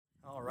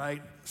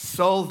right.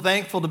 So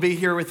thankful to be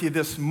here with you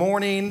this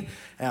morning.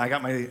 And I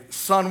got my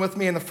son with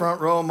me in the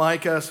front row,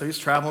 Micah, so he's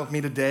traveling with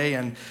me today.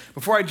 And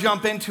before I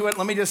jump into it,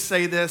 let me just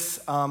say this.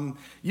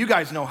 You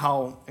guys know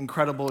how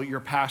incredible your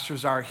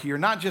pastors are here.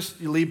 Not just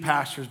your lead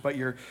pastors, but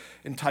your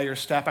entire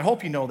staff. I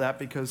hope you know that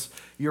because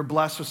you're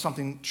blessed with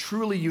something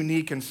truly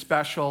unique and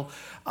special.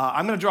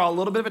 I'm going to draw a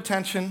little bit of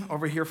attention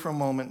over here for a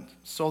moment.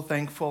 So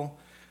thankful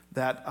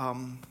that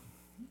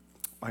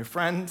my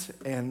friend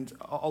and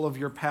all of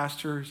your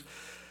pastors,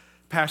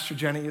 Pastor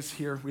Jenny is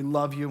here. We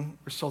love you.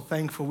 We're so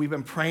thankful. We've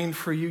been praying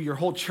for you. Your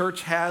whole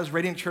church has.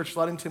 Radiant Church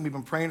Ludington, we've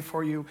been praying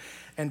for you.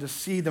 And to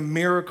see the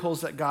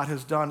miracles that God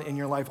has done in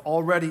your life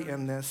already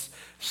in this,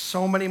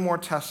 so many more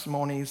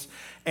testimonies.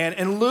 And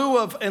in lieu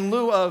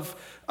of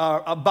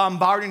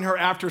bombarding her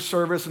after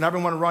service and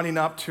everyone running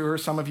up to her,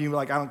 some of you are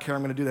like, I don't care,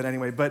 I'm going to do that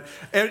anyway. But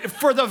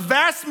for the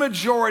vast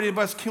majority of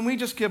us, can we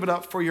just give it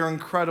up for your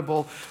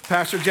incredible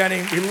Pastor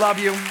Jenny? We love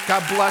you.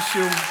 God bless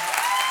you.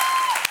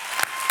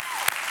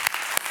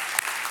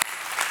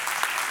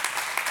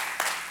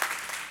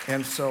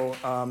 And so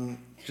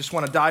just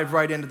want to dive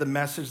right into the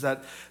message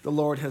that the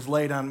Lord has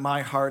laid on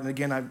my heart. And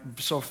again, I'm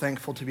so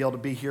thankful to be able to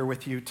be here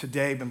with you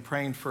today. I've been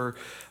praying for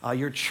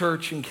your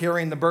church and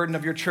carrying the burden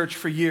of your church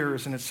for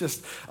years. And it's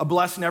just a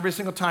blessing every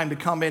single time to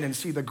come in and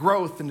see the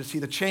growth and to see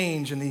the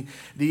change and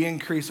the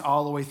increase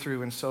all the way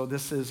through. And so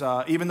this is,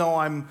 even though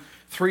I'm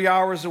 3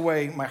 hours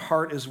away, my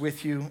heart is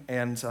with you.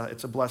 And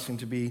it's a blessing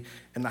to be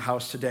in the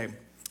house today.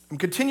 I'm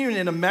continuing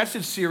in a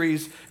message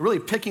series, really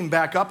picking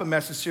back up a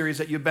message series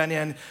that you've been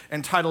in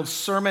entitled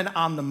Sermon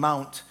on the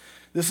Mount.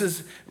 This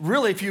is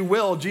really, if you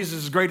will,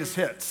 Jesus' greatest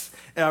hits,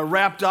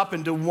 wrapped up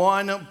into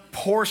one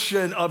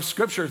portion of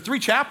Scripture, 3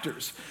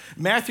 chapters.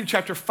 Matthew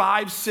chapter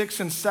 5, 6,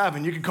 and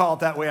 7. You could call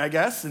it that way, I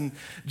guess. And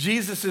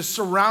Jesus is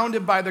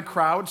surrounded by the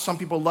crowd. Some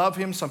people love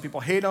him, some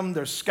people hate him.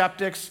 There's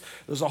skeptics.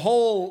 There's a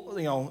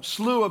whole,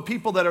 slew of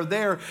people that are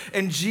there.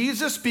 And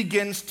Jesus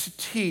begins to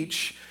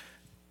teach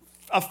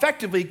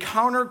effectively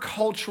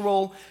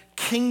countercultural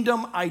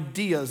kingdom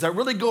ideas that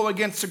really go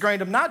against the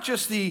grain of not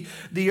just the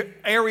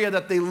area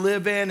that they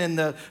live in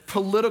the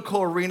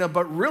political arena,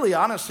 but really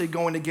honestly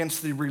going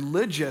against the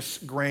religious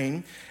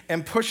grain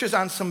and pushes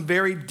on some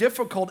very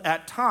difficult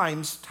at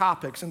times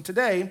topics. And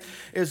today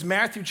is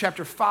Matthew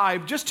chapter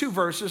 5, just 2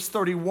 verses,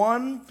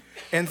 31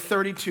 and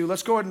 32.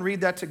 Let's go ahead and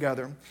read that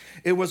together.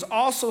 It was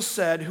also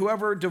said,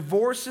 whoever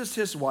divorces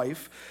his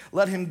wife,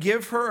 let him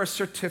give her a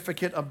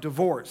certificate of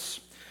divorce.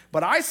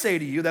 But I say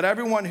to you that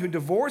everyone who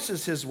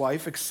divorces his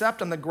wife,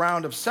 except on the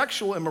ground of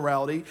sexual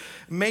immorality,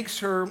 makes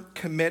her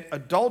commit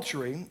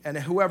adultery, and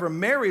whoever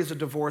marries a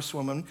divorced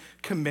woman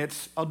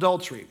commits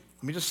adultery.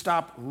 Let me just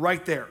stop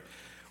right there.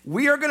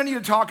 We are going to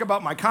need to talk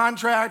about my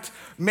contract.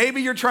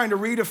 Maybe you're trying to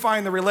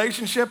redefine the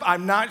relationship.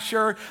 I'm not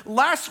sure.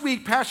 Last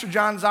week, Pastor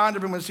John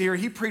Zondervan was here.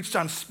 He preached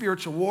on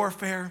spiritual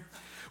warfare.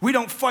 We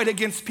don't fight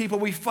against people.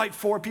 We fight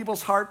for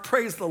people's heart.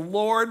 Praise the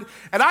Lord.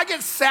 And I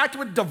get sacked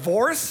with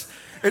divorce.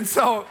 And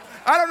so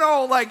I don't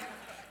know,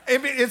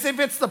 if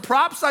it's the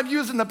props I've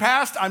used in the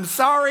past, I'm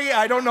sorry.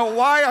 I don't know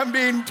why I'm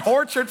being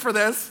tortured for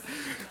this.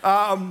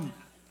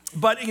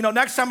 But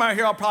next time I'm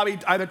here, I'll probably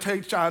either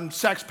teach on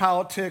sex,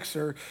 politics,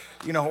 or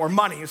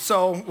money.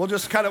 So we'll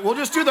just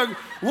do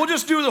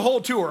the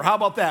whole tour. How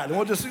about that? And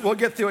we'll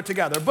get through it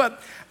together.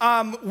 But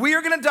we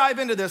are going to dive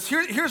into this.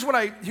 Here's what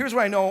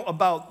I know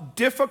about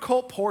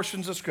difficult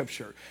portions of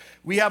Scripture.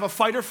 We have a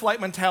fight or flight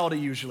mentality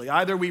usually.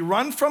 Either we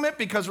run from it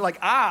because we're like,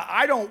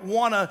 I don't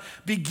want to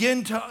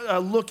begin to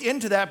look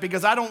into that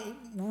because I don't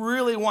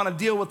really want to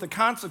deal with the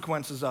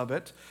consequences of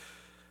it,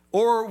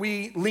 or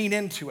we lean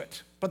into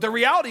it. But the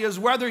reality is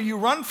whether you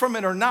run from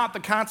it or not, the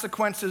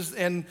consequences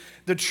and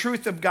the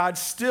truth of God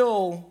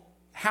still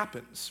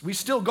happens. We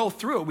still go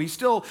through it. We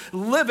still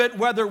live it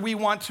whether we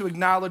want to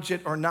acknowledge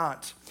it or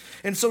not.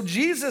 And so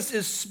Jesus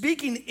is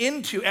speaking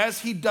into, as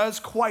he does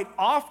quite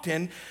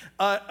often,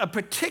 a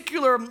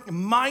particular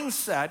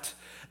mindset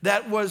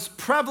that was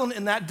prevalent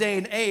in that day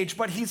and age,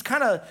 but he's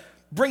kind of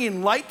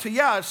bringing light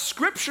to,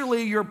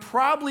 scripturally, you're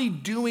probably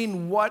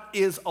doing what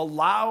is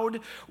allowed,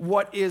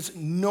 what is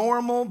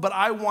normal, but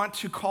I want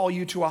to call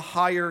you to a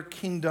higher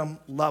kingdom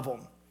level.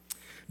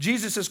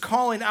 Jesus is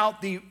calling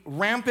out the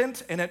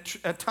rampant and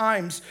at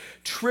times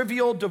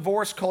trivial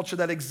divorce culture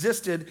that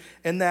existed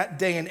in that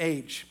day and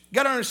age. You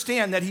got to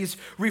understand that he's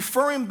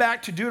referring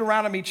back to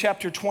Deuteronomy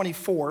chapter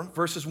 24,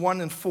 verses 1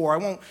 and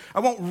 4. I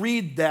won't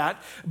read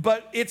that,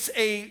 but it's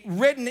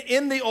written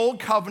in the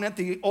Old Covenant,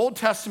 the Old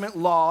Testament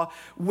law,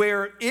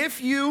 where if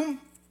you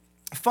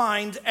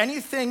find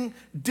anything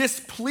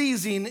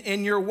displeasing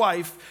in your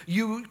wife,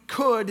 you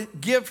could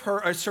give her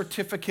a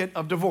certificate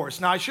of divorce.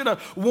 Now, I should have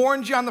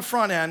warned you on the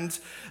front end,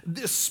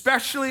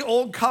 especially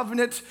Old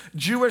Covenant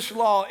Jewish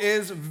law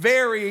is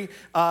very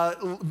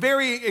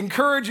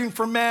encouraging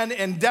for men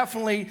and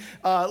definitely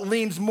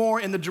leans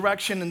more in the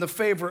direction in the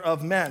favor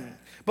of men.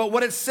 But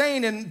what it's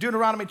saying in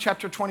Deuteronomy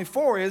chapter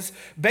 24 is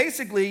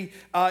basically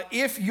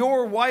if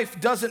your wife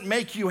doesn't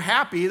make you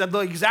happy, the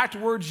exact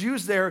words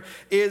used there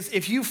is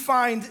if you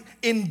find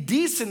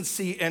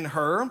indecency in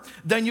her,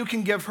 then you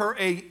can give her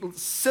a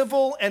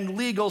civil and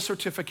legal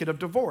certificate of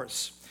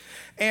divorce.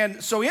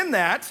 And so in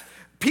that,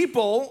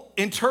 people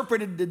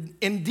interpreted the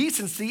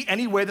indecency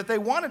any way that they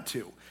wanted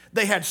to.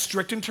 They had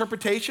strict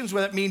interpretations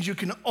where that means you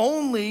can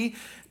only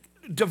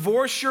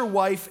divorce your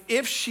wife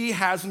if she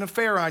has an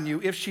affair on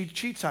you, if she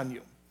cheats on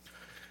you.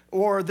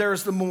 Or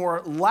there's the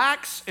more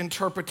lax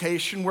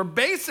interpretation where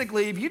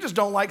basically if you just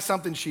don't like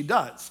something she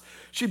does,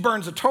 she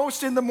burns a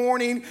toast in the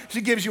morning,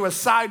 she gives you a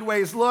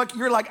sideways look,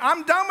 you're like,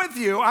 I'm done with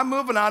you, I'm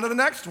moving on to the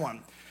next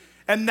one.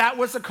 And that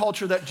was the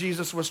culture that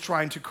Jesus was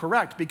trying to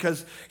correct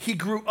because he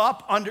grew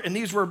up under, and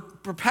these were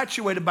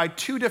perpetuated by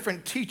two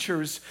different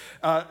teachers,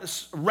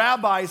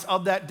 rabbis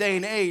of that day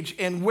and age.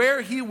 And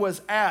where he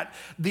was at,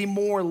 the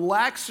more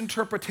lax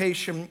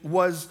interpretation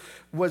was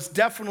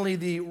definitely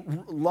the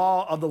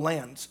law of the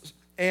lands.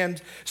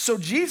 And so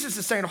Jesus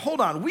is saying, hold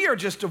on, we are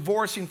just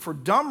divorcing for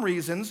dumb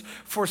reasons,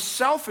 for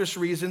selfish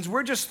reasons.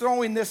 We're just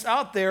throwing this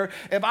out there.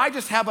 If I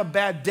just have a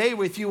bad day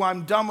with you,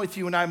 I'm done with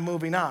you and I'm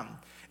moving on.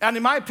 And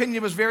in my opinion,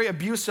 it was very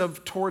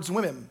abusive towards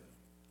women.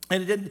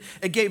 And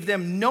it gave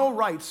them no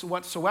rights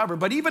whatsoever.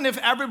 But even if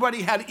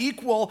everybody had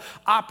equal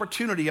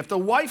opportunity, if the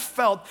wife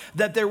felt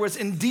that there was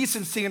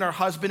indecency in her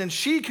husband and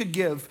she could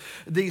give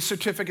the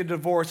certificate of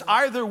divorce,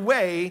 either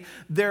way,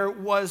 there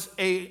was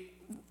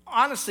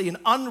honestly an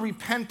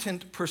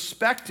unrepentant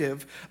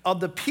perspective of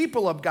the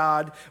people of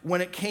God when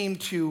it came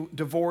to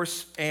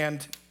divorce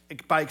and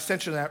by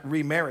extension of that,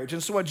 remarriage.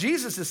 And so what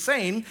Jesus is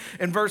saying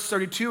in verse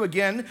 32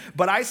 again,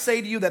 but I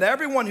say to you that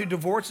everyone who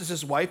divorces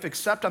his wife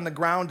except on the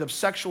ground of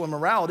sexual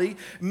immorality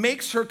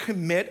makes her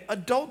commit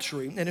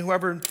adultery. And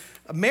whoever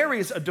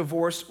marries a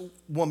divorced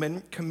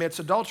woman commits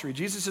adultery.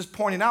 Jesus is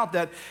pointing out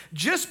that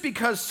just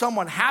because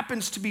someone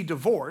happens to be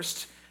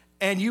divorced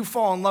and you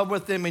fall in love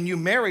with them and you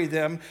marry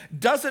them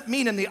doesn't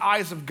mean in the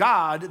eyes of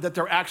God that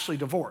they're actually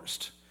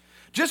divorced.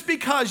 Just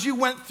because you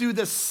went through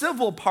the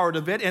civil part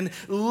of it and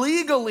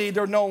legally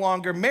they're no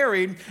longer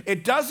married,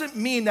 it doesn't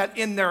mean that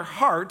in their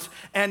heart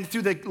and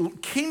through the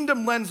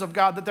kingdom lens of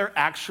God that they're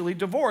actually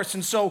divorced.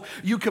 And so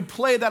you could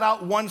play that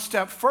out one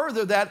step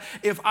further that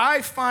if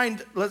I find,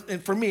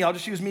 for me, I'll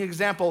just use me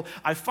example,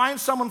 I find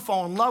someone,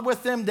 fall in love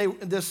with them,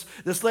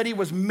 this lady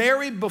was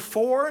married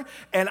before,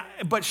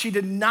 but she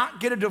did not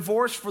get a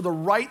divorce for the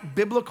right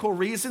biblical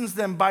reasons,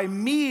 then by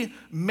me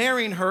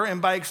marrying her and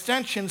by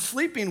extension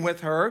sleeping with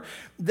her,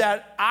 that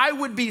I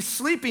would be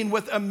sleeping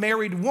with a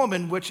married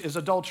woman, which is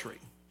adultery.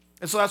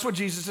 And so that's what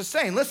Jesus is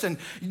saying. Listen,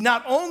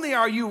 not only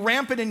are you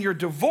rampant in your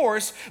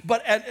divorce,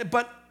 but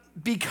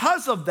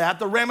because of that,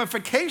 the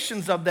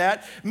ramifications of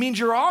that means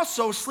you're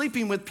also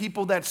sleeping with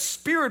people that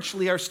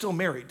spiritually are still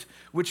married,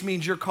 which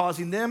means you're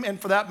causing them, and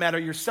for that matter,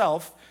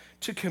 yourself,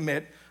 to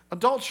commit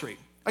adultery.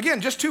 Again,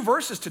 just 2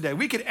 verses today.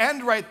 We could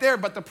end right there,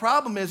 but the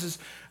problem is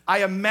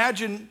I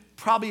imagine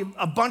probably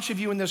a bunch of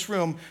you in this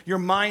room, your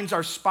minds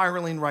are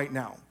spiraling right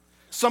now.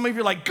 Some of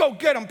you are like, go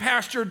get him,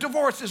 pastor.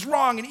 Divorce is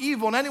wrong and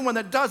evil, and anyone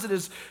that does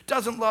it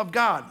doesn't love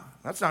God.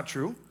 That's not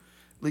true,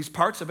 at least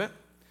parts of it.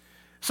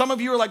 Some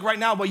of you are like right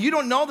now, well, you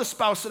don't know the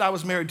spouse that I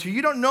was married to.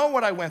 You don't know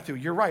what I went through.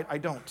 You're right, I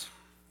don't.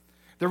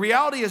 The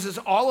reality is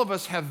all of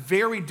us have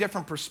very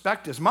different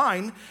perspectives.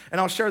 Mine, and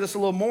I'll share this a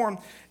little more,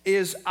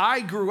 is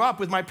I grew up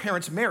with my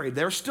parents married.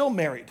 They're still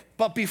married.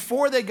 But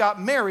before they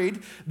got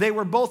married, they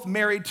were both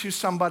married to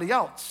somebody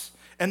else.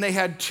 And they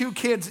had 2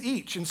 kids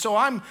each. And so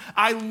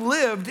I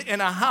lived in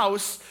a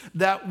house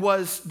that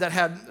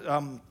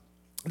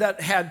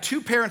had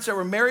 2 parents that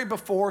were married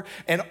before,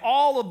 and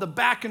all of the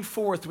back and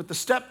forth with the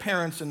step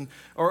parents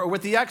or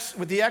with the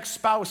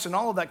ex-spouse and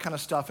all of that kind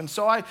of stuff. And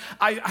so I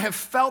have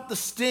felt the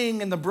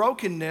sting and the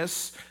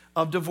brokenness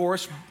of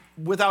divorce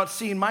without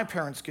seeing my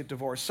parents get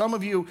divorced. Some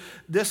of you,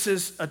 this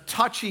is a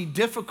touchy,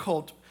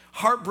 difficult,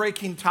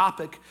 heartbreaking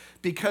topic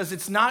because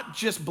it's not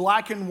just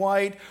black and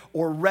white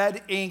or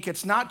red ink.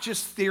 It's not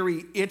just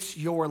theory. It's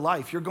your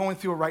life. You're going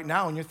through it right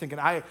now and you're thinking,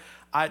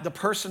 the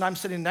person I'm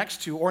sitting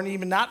next to or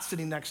even not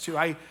sitting next to,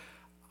 I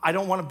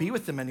don't want to be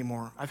with them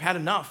anymore. I've had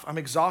enough. I'm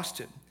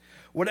exhausted.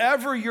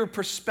 Whatever your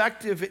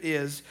perspective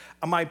is,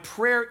 my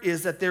prayer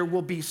is that there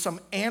will be some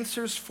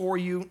answers for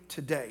you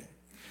today.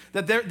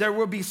 That there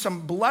will be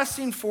some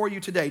blessing for you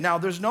today. Now,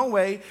 there's no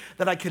way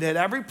that I could hit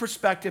every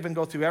perspective and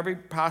go through every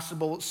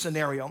possible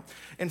scenario.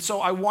 And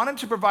so I wanted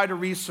to provide a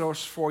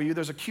resource for you.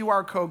 There's a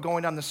QR code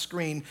going on the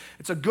screen.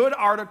 It's a good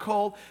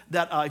article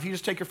that if you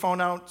just take your phone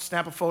out,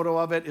 snap a photo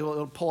of it,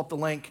 it'll pull up the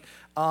link.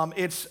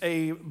 It's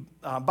a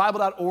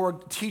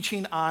Bible.org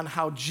teaching on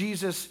how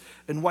Jesus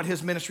and what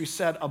his ministry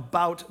said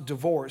about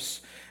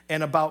divorce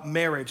and about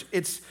marriage.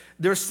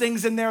 There's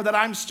things in there that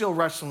I'm still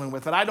wrestling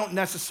with that I don't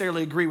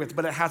necessarily agree with,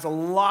 but it has a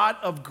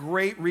lot of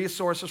great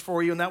resources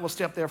for you, and that will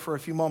stay up there for a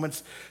few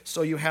moments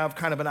so you have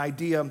kind of an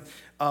idea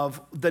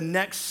of the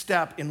next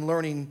step in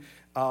learning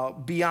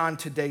beyond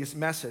today's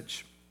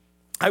message.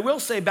 I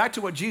will say, back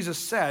to what Jesus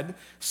said,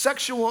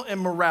 sexual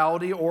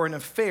immorality or an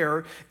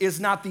affair is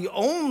not the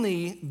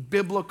only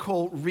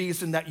biblical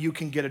reason that you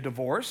can get a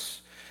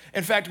divorce.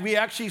 In fact, we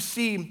actually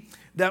see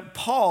that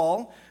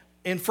Paul,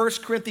 in 1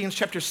 Corinthians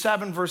chapter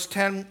 7, verse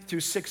 10 through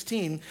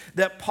 16,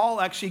 that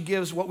Paul actually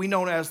gives what we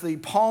know as the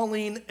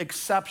Pauline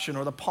exception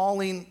or the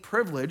Pauline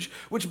privilege,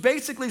 which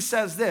basically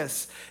says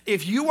this: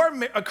 if you are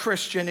a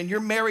Christian and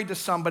you're married to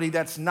somebody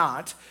that's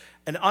not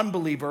an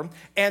unbeliever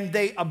and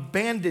they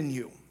abandon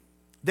you,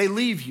 they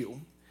leave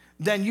you,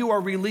 then you are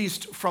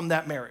released from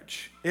that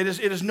marriage. It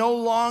is no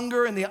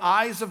longer in the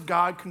eyes of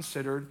God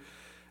considered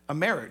a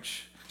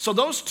marriage. So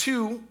those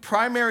two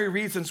primary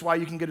reasons why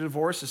you can get a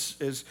divorce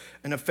is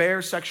an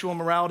affair, sexual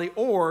immorality,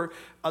 or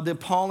the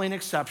Pauline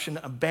exception,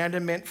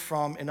 abandonment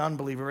from an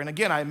unbeliever. And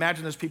again, I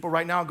imagine there's people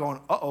right now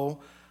going, uh-oh,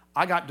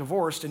 I got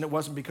divorced and it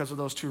wasn't because of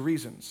those two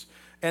reasons.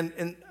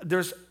 And there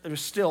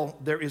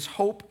is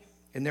hope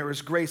and there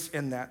is grace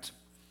in that.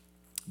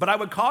 But I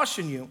would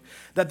caution you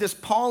that this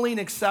Pauline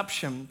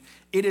exception,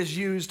 it is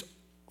used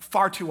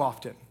far too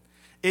often.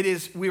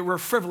 We're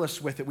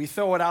frivolous with it. We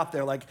throw it out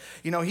there like,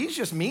 he's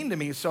just mean to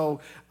me,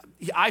 so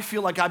I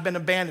feel like I've been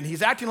abandoned.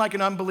 He's acting like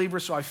an unbeliever,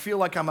 so I feel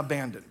like I'm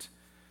abandoned.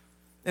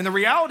 And the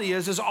reality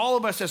is all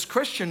of us as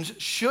Christians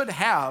should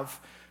have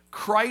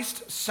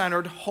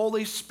Christ-centered,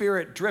 Holy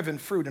Spirit-driven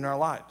fruit in our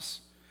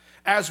lives.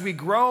 As we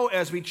grow,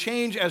 as we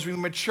change, as we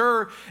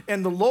mature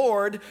in the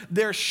Lord,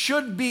 there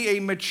should be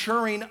a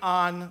maturing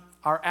on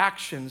our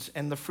actions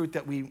and the fruit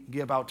that we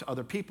give out to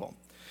other people.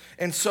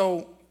 And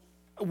so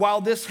while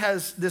this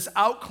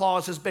out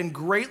clause has been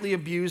greatly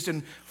abused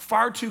and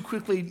far too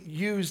quickly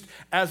used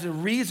as a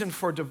reason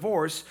for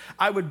divorce,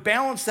 I would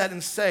balance that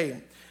and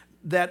say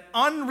that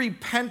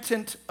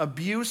unrepentant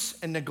abuse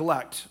and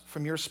neglect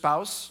from your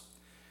spouse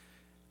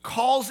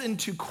calls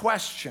into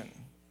question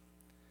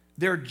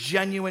their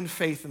genuine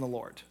faith in the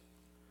Lord.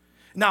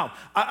 Now,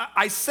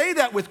 I say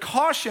that with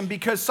caution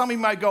because some of you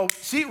might go,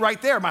 see, right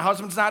there, my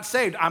husband's not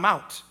saved, I'm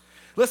out.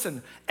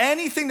 Listen,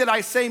 anything that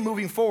I say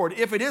moving forward,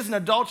 if it is an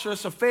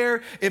adulterous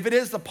affair, if it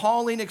is the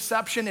Pauline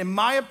exception, in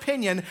my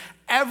opinion,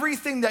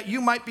 everything that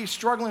you might be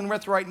struggling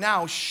with right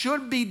now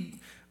should be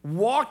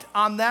walked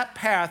on that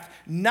path,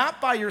 not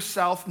by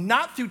yourself,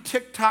 not through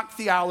TikTok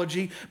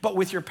theology, but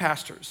with your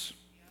pastors.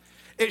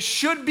 It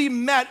should be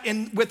met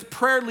with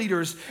prayer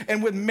leaders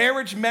and with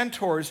marriage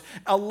mentors,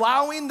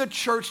 allowing the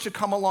church to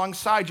come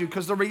alongside you.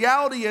 Because the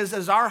reality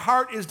is our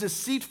heart is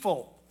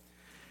deceitful.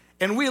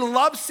 And we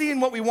love seeing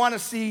what we want to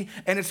see,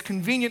 and it's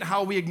convenient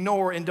how we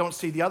ignore and don't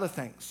see the other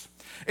things.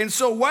 And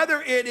so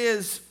whether it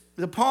is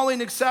the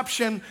Pauline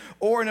exception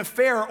or an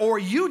affair, or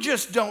you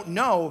just don't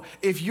know,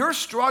 if you're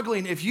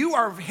struggling, if you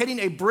are hitting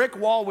a brick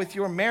wall with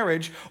your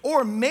marriage,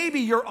 or maybe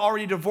you're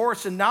already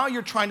divorced and now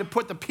you're trying to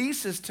put the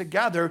pieces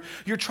together,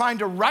 you're trying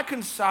to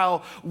reconcile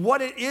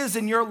what it is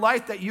in your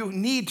life that you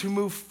need to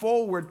move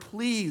forward,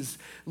 please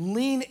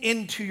lean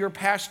into your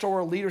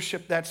pastoral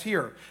leadership that's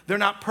here. They're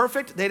not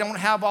perfect, they don't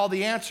have all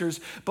the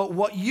answers, but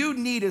what you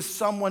need is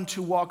someone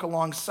to walk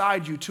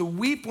alongside you, to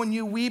weep when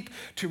you weep,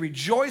 to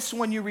rejoice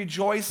when you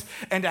rejoice,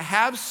 and to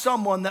have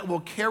someone that will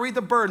carry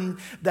the burden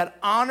that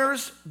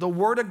honors the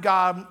Word of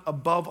God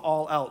above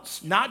all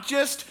else. Not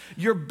just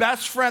your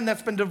best friend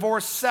that's been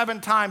divorced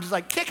 7 times. It's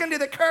like, kick him to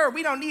the curb.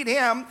 We don't need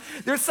him.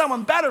 There's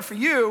someone better for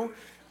you.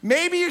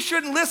 Maybe you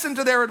shouldn't listen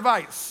to their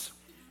advice.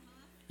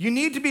 You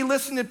need to be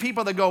listening to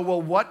people that go,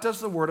 well, what does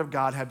the Word of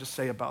God have to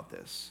say about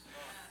this?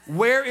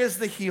 Where is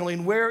the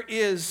healing? Where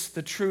is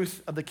the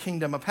truth of the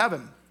kingdom of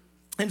heaven?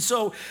 And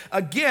so,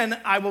 again,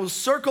 I will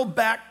circle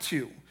back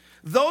to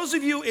those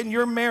of you in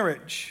your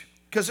marriage,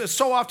 because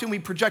so often we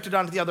project it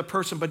onto the other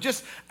person, but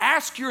just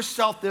ask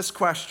yourself this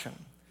question.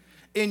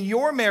 In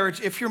your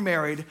marriage, if you're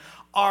married,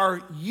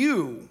 are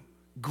you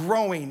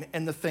growing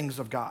in the things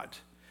of God?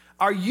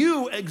 Are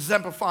you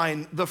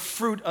exemplifying the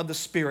fruit of the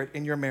Spirit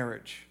in your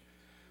marriage?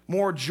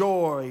 More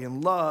joy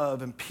and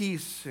love and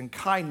peace and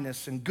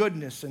kindness and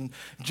goodness and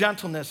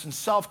gentleness and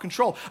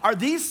self-control. Are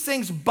these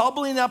things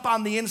bubbling up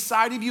on the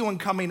inside of you and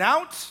coming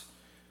out?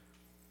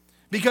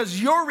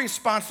 Because your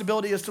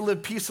responsibility is to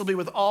live peaceably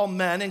with all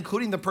men,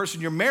 including the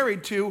person you're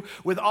married to,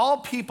 with all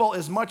people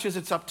as much as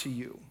it's up to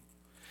you.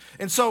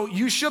 And so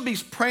you should be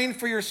praying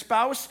for your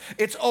spouse.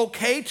 It's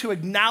okay to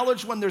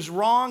acknowledge when there's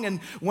wrong and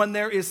when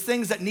there is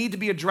things that need to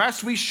be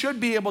addressed. We should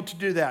be able to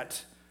do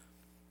that.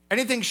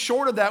 Anything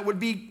short of that would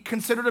be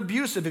considered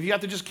abusive. If you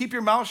have to just keep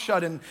your mouth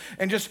shut and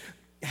just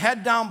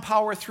head down,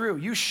 power through.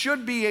 You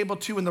should be able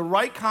to, in the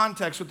right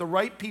context with the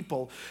right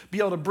people, be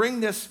able to bring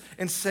this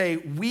and say,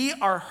 we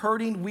are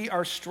hurting, we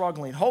are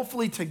struggling.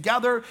 Hopefully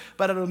together,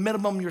 but at a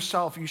minimum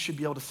yourself, you should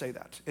be able to say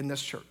that in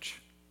this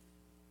church.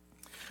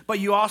 But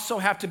you also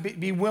have to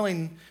be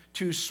willing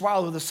to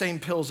swallow the same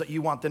pills that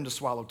you want them to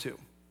swallow too.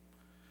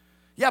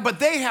 Yeah, but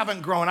they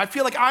haven't grown. I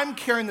feel like I'm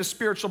carrying the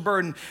spiritual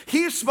burden.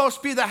 He's supposed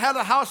to be the head of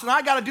the house, and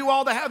I got to do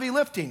all the heavy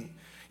lifting.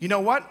 You know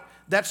what?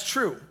 That's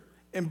true.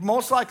 And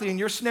most likely in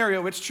your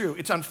scenario, it's true.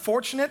 It's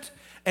unfortunate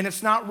and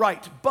it's not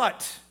right.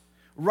 But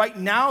right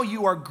now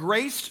you are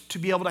graced to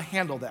be able to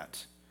handle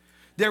that.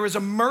 There is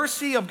a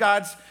mercy of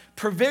God's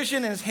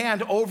provision in his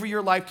hand over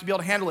your life to be able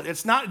to handle it.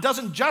 It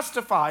doesn't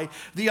justify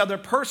the other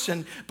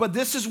person, but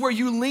this is where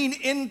you lean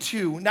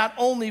into not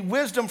only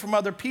wisdom from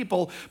other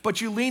people,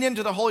 but you lean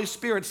into the Holy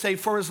Spirit. Say,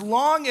 for as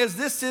long as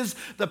this is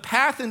the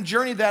path and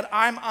journey that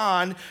I'm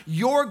on,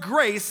 your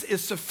grace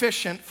is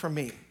sufficient for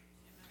me.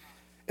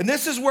 And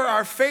this is where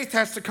our faith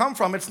has to come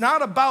from. It's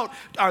not about,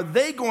 are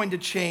they going to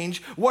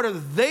change? What are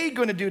they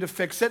going to do to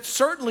fix it?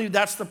 Certainly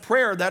that's the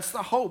prayer, that's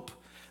the hope.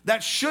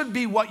 That should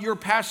be what your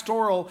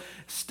pastoral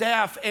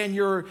staff and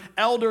your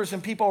elders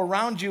and people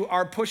around you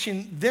are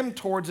pushing them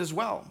towards as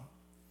well.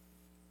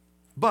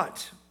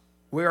 But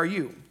where are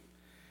you?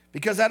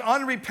 Because that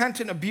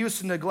unrepentant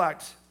abuse and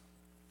neglect,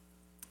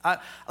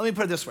 let me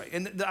put it this way,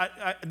 and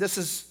this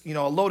is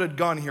a loaded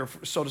gun here,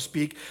 so to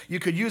speak.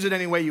 You could use it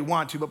any way you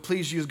want to, but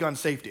please use gun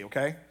safety,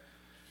 okay?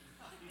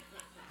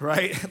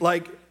 Right?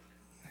 Like,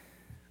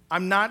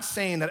 I'm not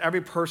saying that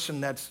every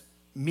person that's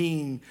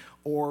mean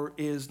or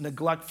is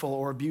neglectful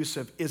or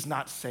abusive is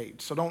not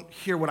saved. So don't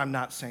hear what I'm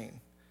not saying.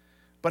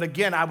 But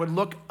again, I would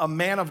look a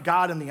man of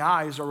God in the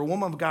eyes or a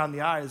woman of God in the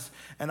eyes,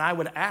 and I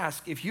would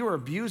ask, if you are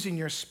abusing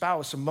your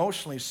spouse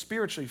emotionally,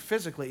 spiritually,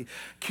 physically,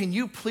 can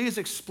you please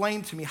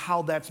explain to me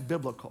how that's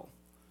biblical?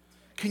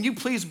 Can you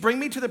please bring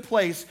me to the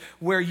place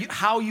where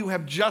how you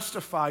have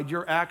justified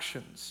your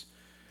actions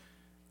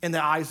in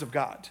the eyes of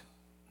God?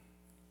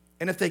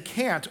 And if they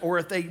can't, or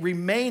if they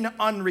remain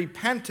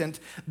unrepentant,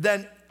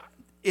 then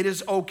it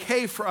is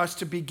okay for us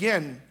to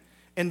begin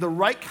in the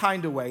right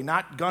kind of way,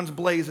 not guns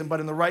blazing, but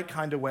in the right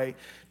kind of way,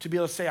 to be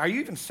able to say, are you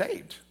even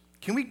saved?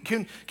 Can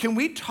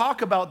we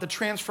talk about the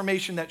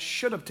transformation that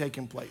should have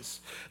taken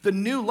place? The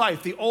new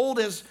life, the old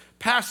has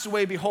passed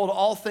away, behold,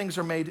 all things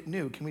are made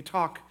new. Can we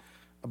talk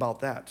about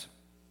that?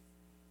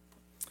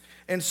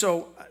 And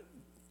so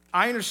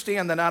I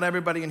understand that not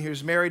everybody in here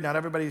is married, not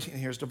everybody in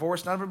here is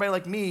divorced, not everybody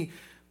like me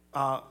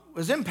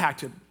was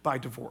impacted by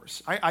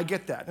divorce. I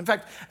get that. In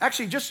fact,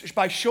 actually, just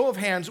by show of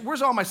hands,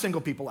 where's all my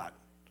single people at?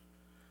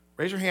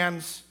 Raise your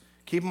hands,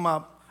 keep them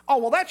up. Oh,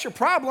 well, that's your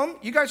problem.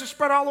 You guys are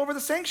spread all over the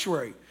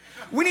sanctuary.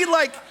 We need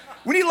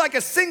like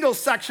a single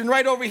section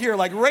right over here,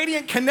 like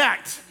Radiant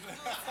Connect.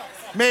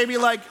 Maybe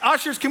like,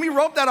 ushers, can we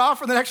rope that off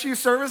for the next few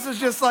services?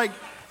 Just like,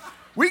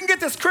 we can get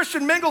this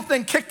Christian mingle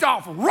thing kicked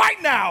off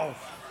right now.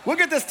 We'll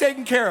get this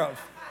taken care of.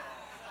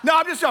 No,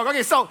 I'm just joking.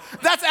 Okay, so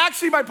that's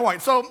actually my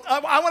point. So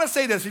I want to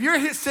say this. If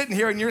you're sitting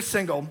here and you're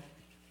single,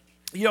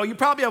 you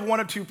probably have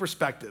one of two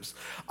perspectives.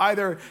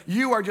 Either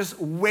you are just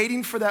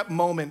waiting for that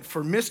moment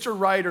for Mr.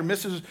 Right or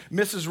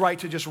Mrs. Right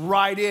to just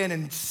ride in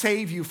and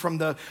save you from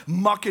the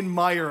muck and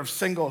mire of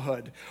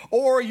singlehood.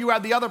 Or you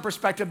have the other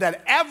perspective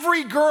that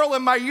every girl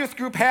in my youth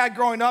group had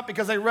growing up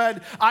because I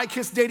read I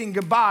Kiss Dating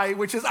Goodbye,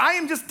 which is I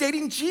am just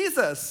dating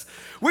Jesus,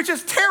 which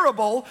is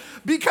terrible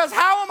because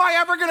how am I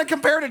ever going to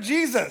compare to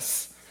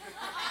Jesus?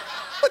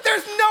 But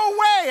there's no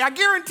way. I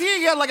guarantee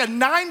he had like a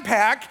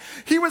 9-pack.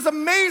 He was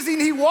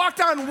amazing. He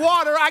walked on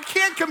water. I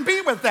can't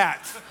compete with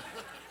that.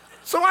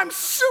 So I'm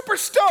super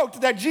stoked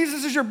that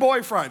Jesus is your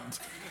boyfriend,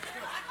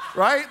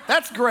 right?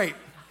 That's great.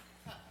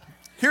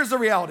 Here's the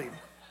reality.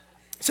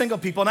 Single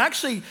people. And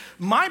actually,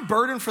 my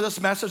burden for this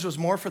message was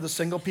more for the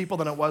single people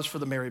than it was for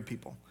the married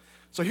people.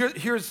 So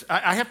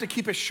I have to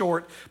keep it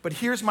short, but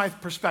here's my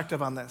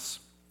perspective on this.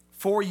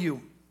 For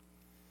you,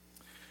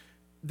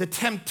 the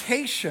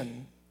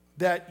temptation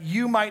that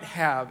you might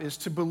have is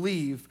to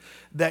believe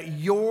that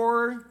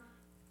your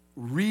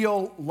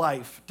real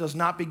life does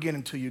not begin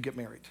until you get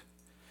married.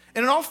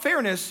 And in all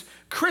fairness,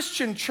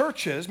 Christian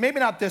churches, maybe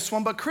not this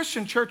one, but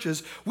Christian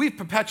churches, we've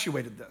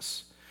perpetuated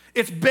this.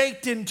 It's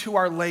baked into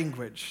our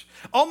language.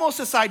 Almost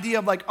this idea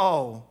of like,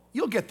 oh,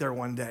 you'll get there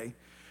one day.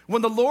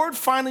 When the Lord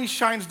finally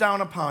shines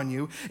down upon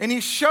you and he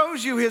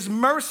shows you his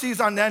mercies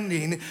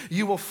unending,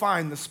 you will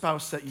find the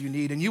spouse that you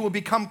need and you will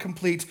become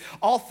complete.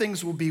 All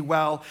things will be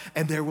well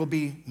and there will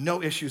be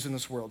no issues in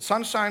this world.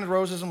 Sunshine,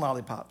 roses, and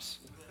lollipops.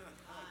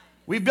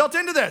 We've built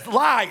into this.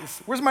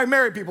 Lies. Where's my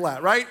married people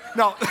at, right?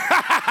 No.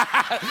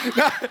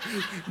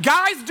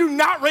 Guys, do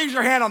not raise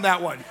your hand on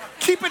that one.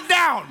 Keep it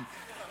down.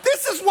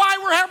 This is why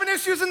we're having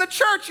issues in the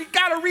church. You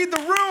got to read the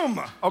room,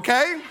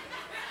 okay?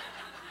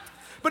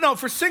 But no,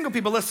 for single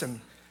people,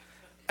 listen.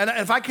 And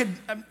if I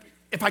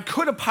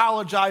could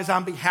apologize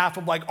on behalf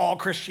of like all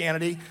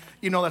Christianity,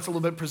 that's a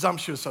little bit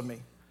presumptuous of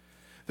me.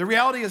 The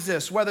reality is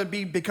this, whether it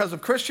be because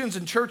of Christians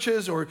and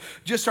churches or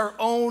just our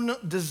own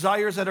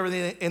desires that are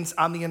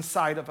on the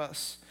inside of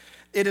us,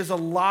 it is a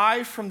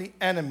lie from the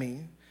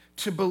enemy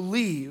to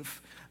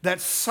believe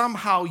that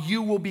somehow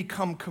you will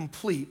become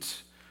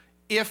complete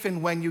if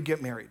and when you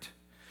get married.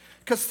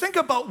 Because think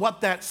about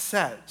what that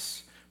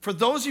says. For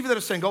those of you that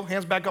are single,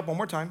 hands back up one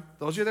more time.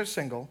 Those of you that are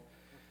single,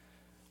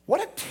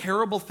 what a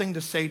terrible thing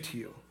to say to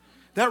you.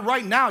 That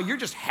right now, you're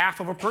just half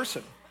of a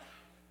person,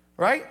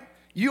 right?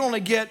 You only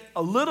get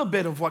a little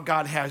bit of what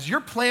God has. Your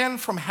plan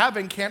from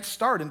heaven can't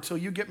start until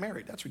you get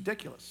married. That's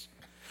ridiculous.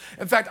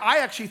 In fact, I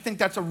actually think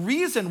that's a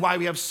reason why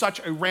we have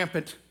such a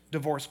rampant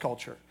divorce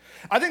culture.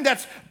 I think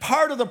that's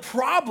part of the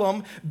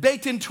problem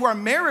baked into our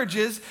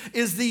marriages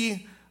is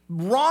the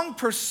wrong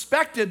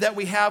perspective that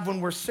we have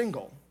when we're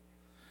single,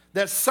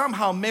 that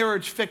somehow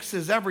marriage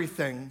fixes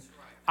everything.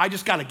 I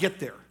just got to get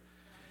there.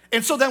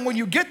 And so then when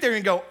you get there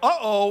and go,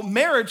 uh-oh,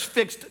 marriage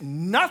fixed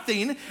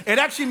nothing, it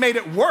actually made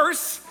it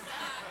worse.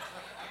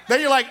 Then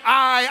you're like,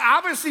 I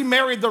obviously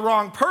married the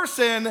wrong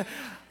person.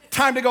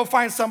 Time to go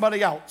find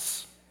somebody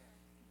else.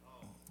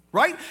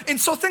 Right? And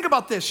so think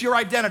about this, your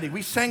identity.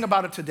 We sang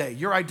about it today,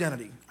 your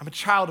identity. I'm a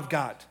child of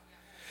God.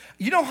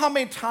 You know how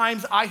many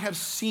times I have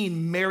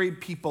seen married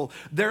people,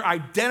 their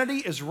identity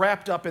is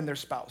wrapped up in their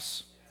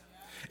spouse.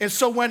 And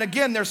so when,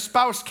 again, their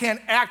spouse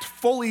can't act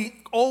fully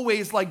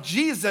always like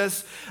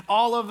Jesus,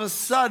 all of a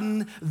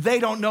sudden, they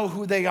don't know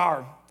who they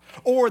are.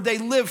 Or they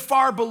live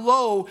far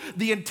below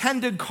the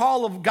intended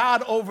call of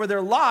God over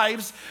their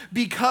lives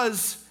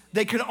because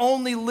they can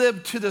only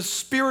live to the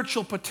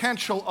spiritual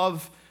potential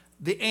of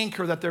the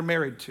anchor that they're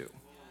married to.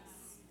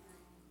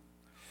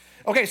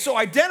 Okay, so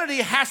identity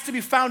has to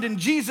be found in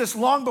Jesus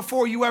long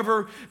before you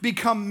ever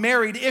become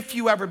married, if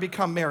you ever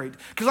become married.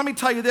 Because let me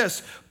tell you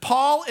this,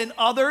 Paul and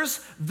others,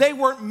 they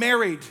weren't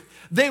married.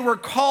 They were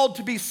called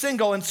to be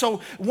single. And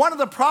so one of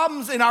the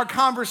problems in our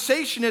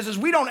conversation is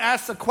we don't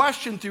ask the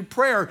question through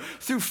prayer,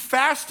 through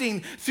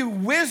fasting, through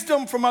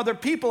wisdom from other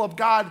people of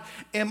God,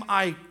 am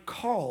I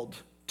called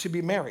to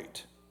be married?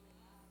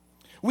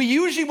 We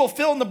usually will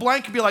fill in the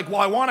blank and be like,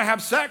 well, I want to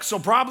have sex, so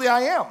probably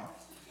I am.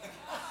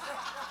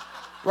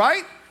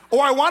 Right?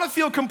 Or I want to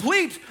feel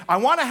complete. I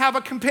want to have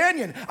a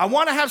companion. I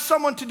want to have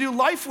someone to do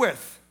life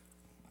with.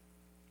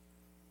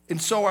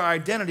 And so our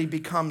identity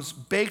becomes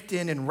baked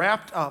in and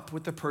wrapped up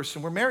with the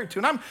person we're married to.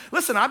 And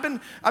I've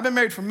been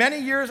married for many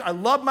years. I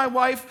love my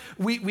wife.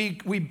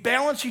 We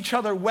balance each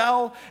other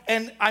well,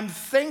 and I'm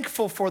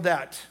thankful for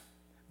that.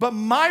 But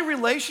my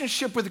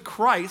relationship with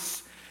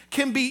Christ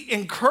can be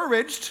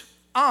encouraged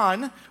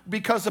on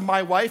because of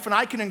my wife, and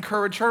I can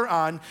encourage her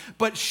on,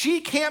 but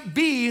she can't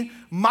be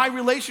my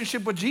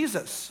relationship with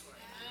Jesus.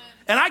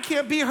 And I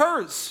can't be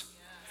hers.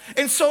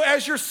 And so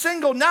as you're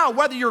single now,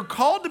 whether you're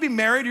called to be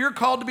married or you're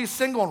called to be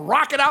single and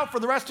rock it out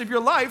for the rest of your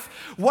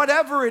life,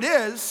 whatever it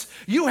is,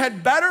 you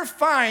had better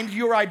find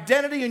your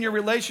identity and your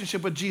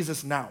relationship with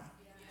Jesus now.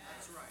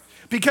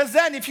 Because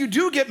then if you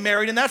do get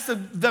married, and that's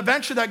the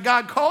venture that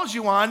God calls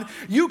you on,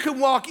 you can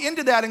walk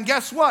into that, and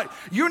guess what?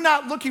 You're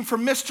not looking for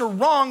Mr.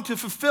 Wrong to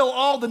fulfill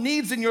all the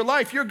needs in your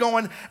life. You're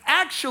going,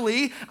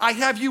 actually, I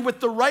have you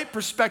with the right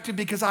perspective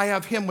because I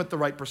have him with the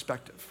right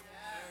perspective.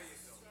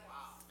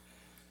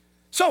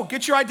 So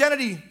get your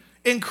identity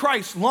in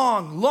Christ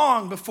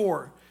long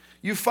before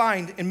you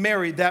find and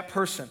marry that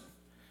person.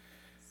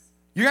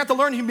 You're going to have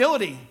to learn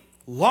humility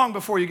long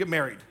before you get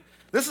married.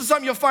 This is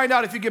something you'll find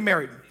out if you get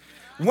married.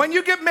 When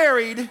you get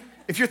married,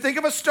 if you think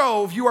of a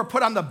stove, you are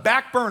put on the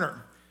back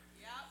burner.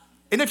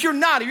 And if you're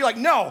not, you're like,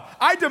 no,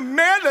 I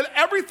demand that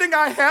everything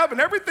I have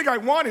and everything I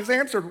want is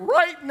answered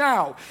right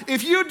now.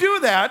 If you do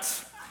that,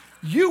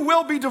 you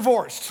will be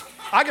divorced.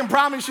 I can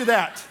promise you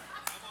that.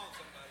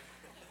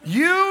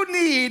 You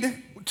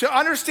need to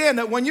understand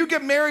that when you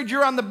get married,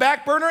 you're on the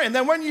back burner, and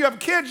then when you have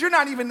kids, you're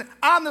not even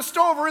on the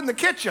stove or in the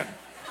kitchen.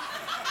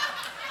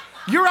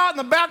 You're out in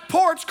the back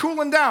porch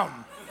cooling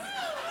down.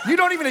 You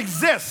don't even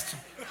exist.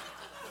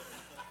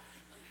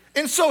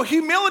 And so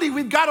humility,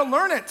 we've got to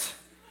learn it.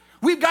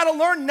 We've got to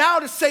learn now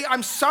to say,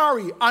 I'm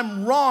sorry,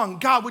 I'm wrong.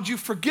 God, would you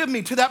forgive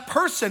me? To that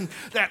person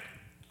that,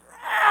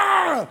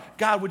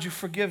 God, would you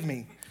forgive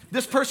me?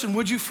 This person,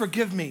 would you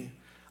forgive me?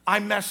 I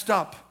messed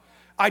up.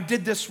 I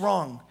did this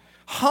wrong.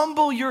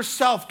 Humble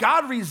yourself.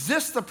 God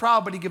resists the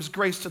proud, but he gives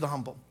grace to the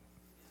humble.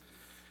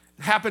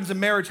 It happens in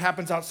marriage,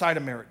 happens outside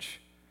of marriage.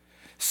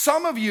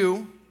 Some of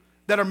you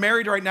that are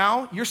married right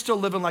now, you're still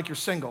living like you're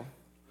single.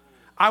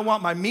 I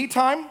want my me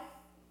time.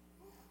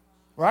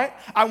 Right?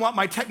 I want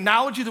my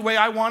technology the way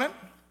I want it.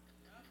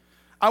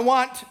 I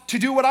want to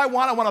do what I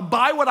want. I want to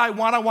buy what I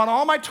want. I want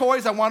all my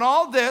toys. I want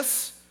all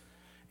this.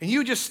 And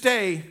you just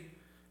stay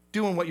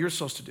doing what you're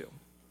supposed to do.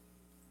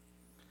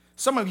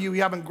 Some of you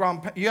haven't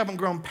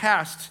grown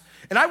past.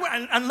 And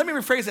let me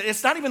rephrase it.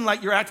 It's not even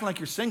like you're acting like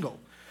you're single.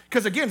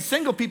 Because again,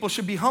 single people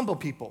should be humble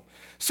people.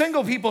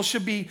 Single people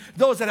should be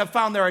those that have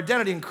found their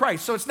identity in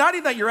Christ. So it's not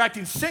even that you're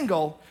acting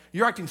single,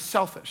 you're acting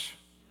selfish.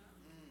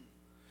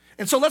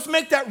 And so let's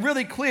make that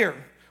really clear.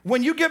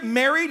 When you get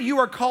married, you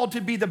are called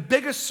to be the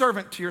biggest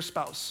servant to your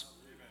spouse.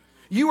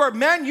 You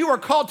are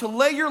called to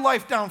lay your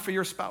life down for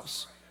your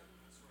spouse.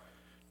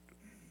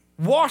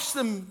 Wash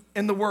them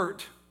in the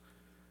word.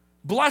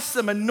 Bless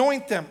them,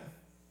 anoint them,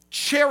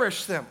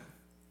 cherish them.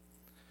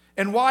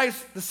 And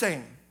wives, the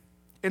same.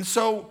 And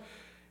so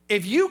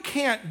if you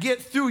can't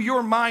get through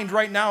your mind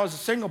right now as a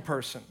single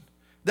person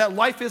that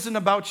life isn't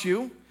about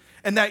you,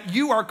 and that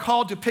you are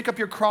called to pick up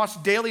your cross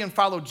daily and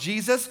follow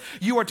Jesus.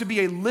 You are to be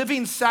a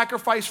living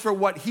sacrifice for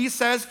what he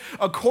says,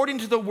 according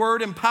to the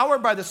word,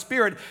 empowered by the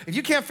Spirit. If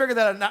you can't figure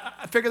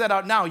that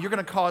out now, you're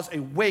going to cause a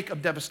wake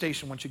of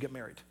devastation once you get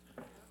married.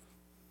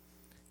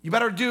 You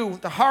better do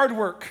the hard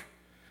work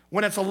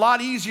when it's a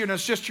lot easier and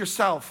it's just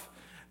yourself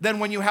than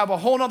when you have a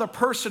whole other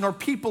person or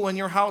people in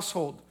your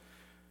household.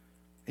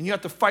 And you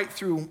have to fight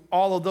through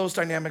all of those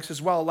dynamics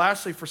as well.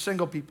 Lastly, for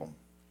single people,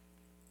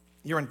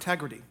 your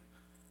integrity.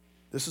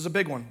 This is a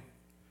big one.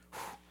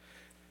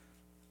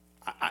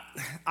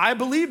 I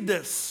believed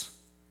this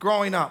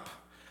growing up.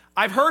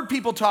 I've heard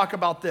people talk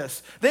about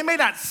this. They may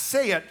not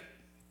say it,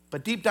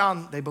 but deep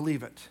down, they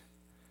believe it.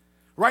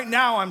 Right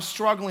now, I'm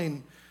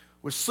struggling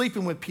with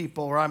sleeping with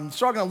people, or I'm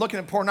struggling looking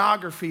at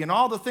pornography and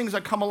all the things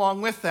that come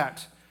along with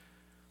that,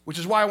 which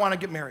is why I want to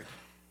get married,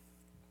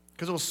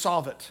 because it will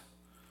solve it.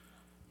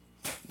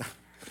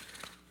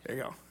 There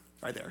you go,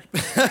 right there.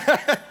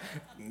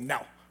 No,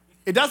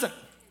 it doesn't.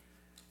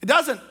 It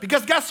doesn't,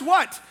 because guess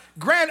what?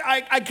 Grant,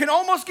 I can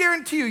almost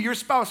guarantee you your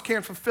spouse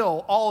can't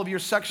fulfill all of your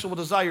sexual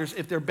desires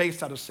if they're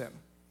based out of sin.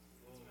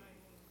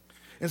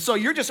 And so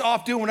you're just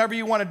off doing whatever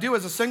you want to do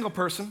as a single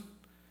person,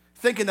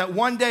 thinking that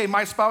one day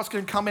my spouse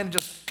can come in and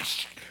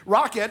just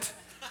rock it,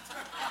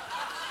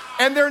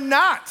 and they're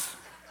not.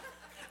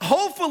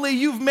 Hopefully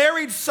you've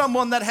married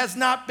someone that has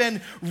not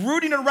been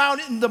rooting around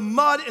in the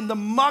mud, in the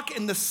muck,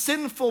 in the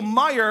sinful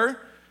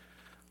mire,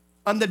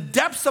 on the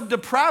depths of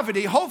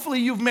depravity. Hopefully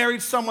you've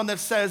married someone that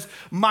says,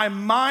 my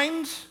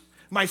mind,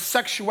 my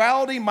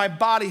sexuality, my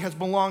body has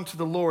belonged to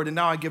the Lord, and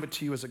now I give it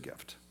to you as a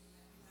gift.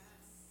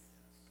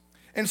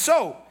 And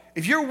so,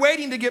 if you're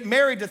waiting to get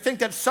married to think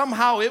that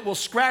somehow it will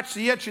scratch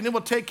the itch and it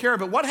will take care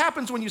of it, what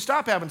happens when you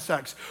stop having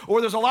sex? Or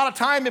there's a lot of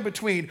time in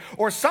between,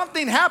 or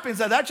something happens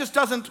that just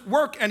doesn't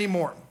work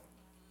anymore?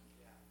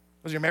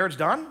 Was your marriage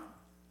done?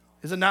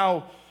 Is it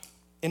now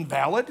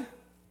invalid?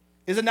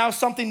 Is it now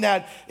something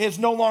that is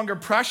no longer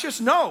precious?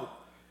 No.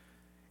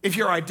 If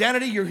your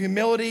identity, your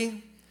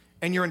humility,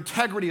 and your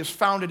integrity is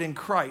founded in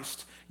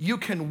Christ, you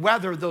can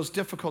weather those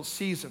difficult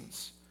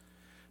seasons.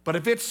 But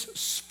if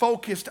it's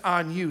focused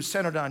on you,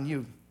 centered on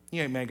you,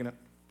 you ain't making it.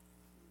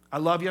 I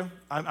love you.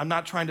 I'm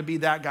not trying to be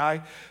that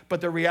guy. But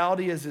the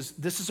reality is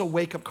this is a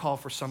wake-up call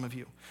for some of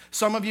you.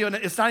 Some of you, and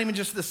it's not even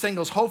just the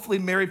singles, hopefully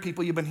married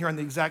people, you've been hearing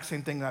the exact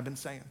same thing that I've been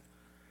saying.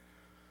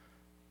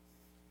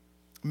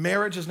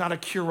 Marriage is not a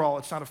cure-all.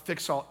 It's not a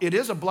fix-all. It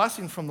is a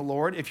blessing from the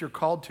Lord if you're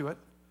called to it.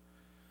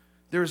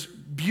 There's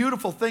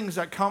beautiful things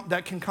that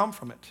can come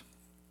from it.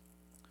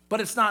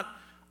 But it's not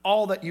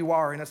all that you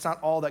are, and it's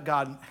not all that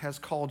God has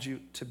called you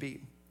to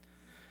be.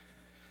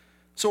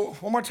 So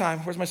one more time,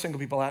 where's my single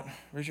people at?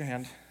 Raise your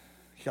hand.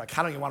 You're like,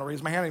 I don't even want to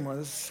raise my hand anymore.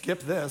 Let's skip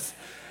this.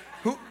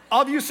 Who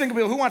of you single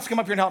people, who wants to come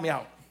up here and help me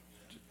out?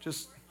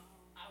 Just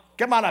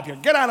get on up here.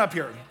 Get on up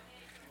here.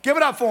 Give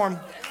it up for them.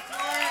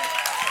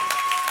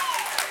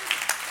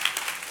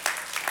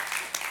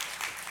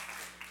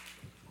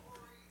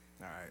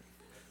 All right.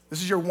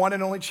 This is your one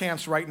and only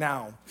chance right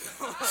now.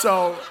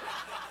 So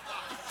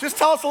just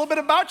tell us a little bit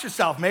about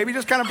yourself. Maybe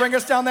just kind of bring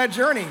us down that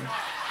journey.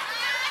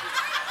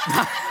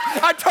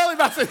 I totally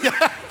about to say,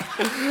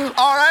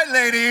 all right,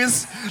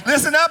 ladies,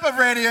 listen up of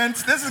Radiant.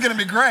 This is going to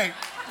be great.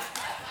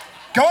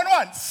 Going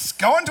once,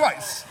 going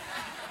twice.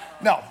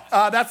 No,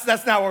 that's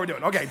not what we're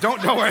doing. Okay,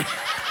 don't worry.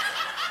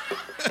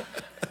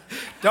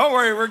 Don't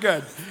worry, we're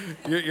good.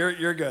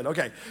 You're good.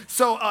 Okay,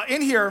 so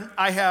in here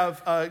I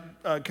have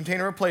a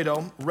container of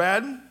Play-Doh,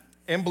 red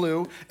and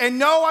blue. And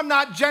no, I'm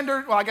not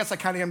well, I guess I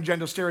kind of am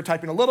gender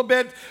stereotyping a little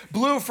bit.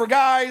 Blue for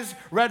guys,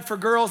 red for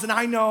girls. And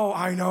I know.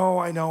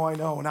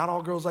 Not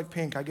all girls like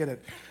pink. I get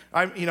it.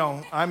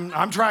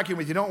 I'm tracking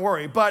with you. Don't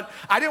worry. But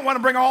I didn't want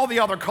to bring all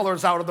the other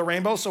colors out of the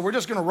rainbow, so we're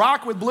just going to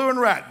rock with blue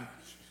and red.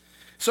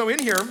 So in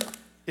here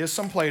is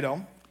some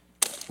Play-Doh.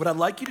 What I'd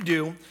like you to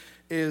do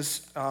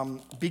is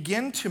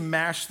begin to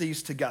mash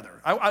these together.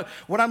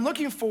 What I'm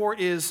looking for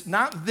is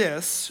not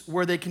this,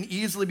 where they can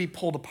easily be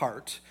pulled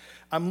apart.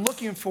 I'm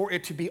looking for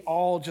it to be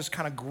all just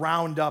kind of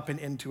ground up and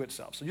into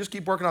itself. So just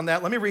keep working on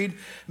that. Let me read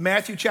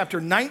Matthew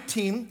chapter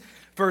 19,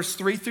 verse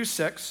 3 through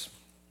 6.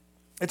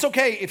 It's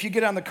okay if you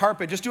get on the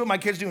carpet, just do what my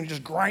kids do and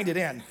just grind it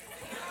in.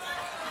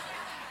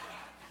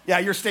 Yeah,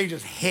 your stage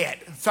is hit.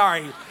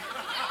 Sorry.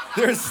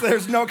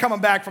 There's no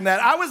coming back from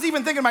that. I was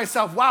even thinking to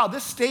myself, wow,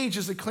 this stage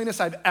is the cleanest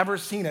I've ever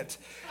seen it.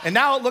 And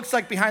now it looks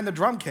like behind the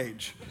drum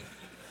cage.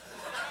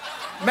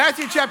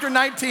 Matthew chapter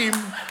 19,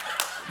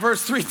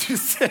 verse 3 through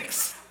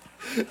 6.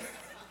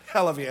 I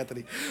love you,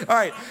 Anthony. All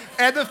right.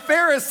 And the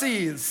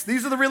Pharisees,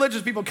 these are the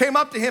religious people, came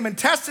up to him and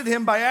tested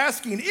him by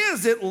asking,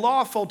 is it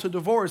lawful to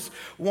divorce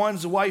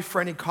one's wife for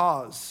any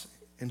cause?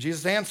 And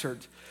Jesus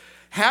answered,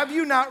 have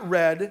you not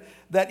read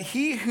that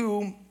he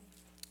who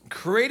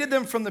created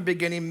them from the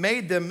beginning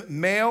made them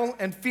male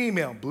and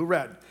female, blue,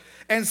 red,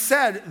 and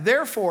said,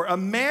 therefore, a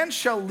man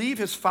shall leave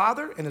his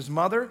father and his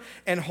mother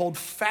and hold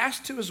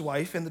fast to his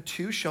wife, and the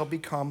two shall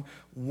become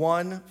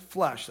one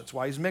flesh. That's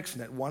why he's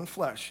mixing it, one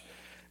flesh.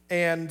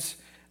 And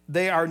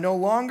they are no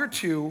longer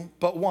two,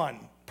 but one.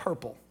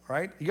 Purple,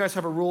 right? You guys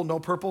have a rule, no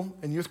purple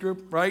in youth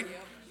group, right? Yep.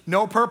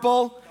 No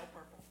purple. No purple.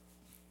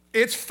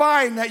 It's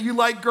fine that you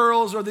like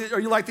girls or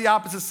you like the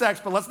opposite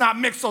sex, but let's not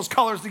mix those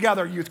colors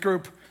together, youth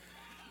group,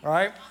 all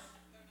right?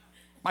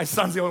 My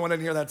son's the only one in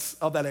here that's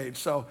of that age,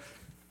 so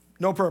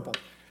no purple,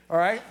 all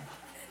right?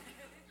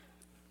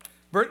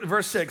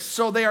 Verse 6,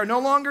 so they are no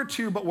longer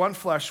two, but one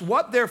flesh.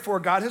 What therefore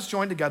God has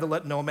joined together,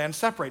 let no man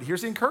separate.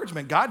 Here's the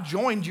encouragement. God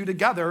joined you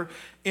together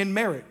in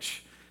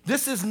marriage.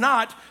 This is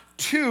not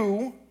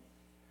two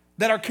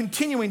that are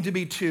continuing to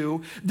be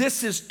two.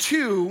 This is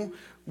two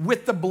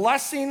with the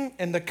blessing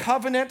and the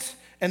covenant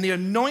and the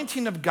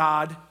anointing of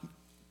God.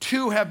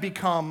 Two have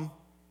become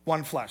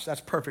one flesh.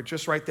 That's perfect,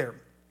 just right there.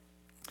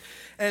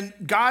 And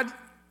God,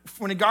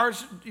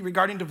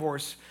 regarding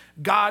divorce,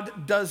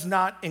 God does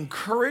not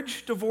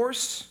encourage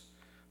divorce,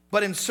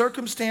 but in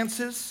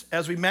circumstances,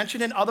 as we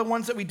mentioned in other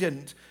ones that we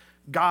didn't,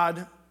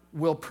 God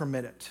will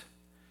permit it.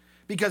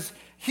 Because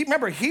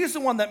remember, he's the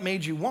one that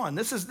made you one.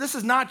 This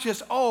is not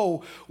just,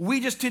 we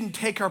just didn't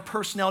take our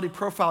personality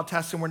profile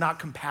test and we're not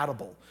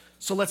compatible,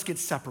 so let's get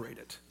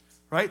separated,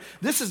 right?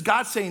 This is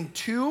God saying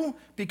two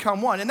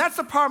become one. And that's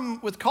the problem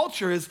with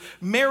culture is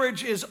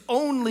marriage is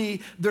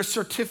only the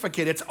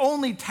certificate. It's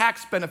only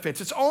tax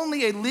benefits. It's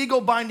only a legal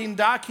binding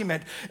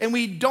document. And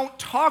we don't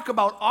talk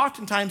about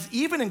oftentimes,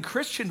 even in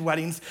Christian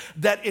weddings,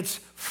 that it's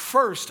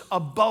first,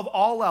 above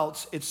all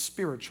else, it's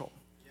spiritual.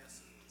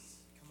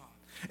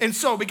 And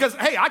so, because,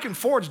 hey, I can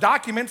forge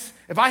documents.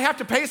 If I have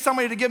to pay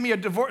somebody to give me a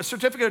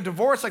certificate of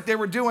divorce like they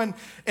were doing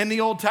in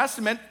the Old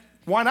Testament,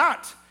 why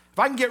not? If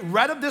I can get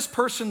rid of this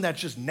person that's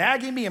just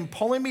nagging me and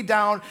pulling me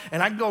down,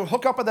 and I can go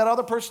hook up with that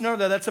other person over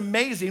there, that's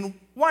amazing,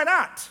 why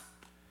not?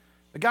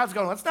 But God's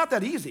going, that's not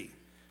that easy,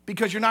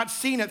 because you're not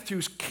seeing it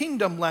through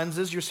kingdom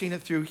lenses, you're seeing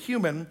it through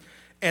human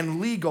and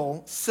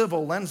legal,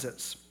 civil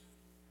lenses.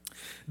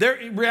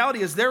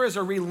 Reality is there is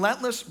a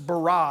relentless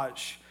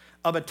barrage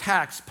of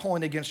attacks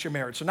pulling against your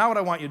marriage. So now what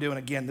I want you to do, and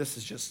again, this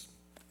is just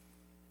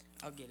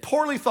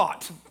poorly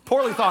thought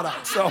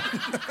out. So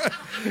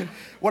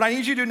what I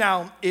need you to do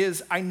now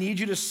is I need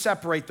you to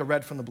separate the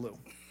red from the blue.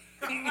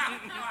 You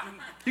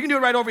can do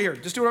it right over here.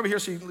 Just do it over here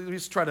so you at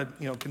least try to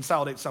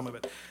consolidate some of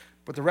it.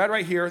 Put the red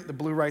right here, the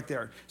blue right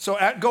there. So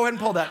go ahead and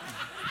pull that.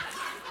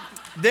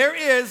 There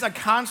is a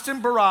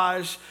constant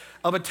barrage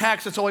of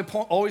attacks that's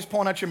always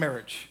pulling at your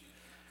marriage.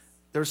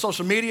 There's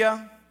social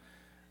media.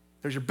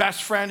 There's your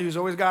best friend who's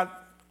always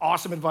got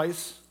awesome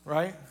advice,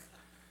 right?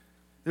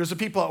 There's the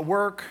people at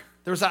work.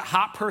 There's that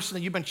hot person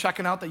that you've been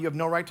checking out that you have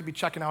no right to be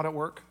checking out at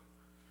work,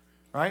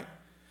 right?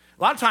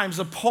 A lot of times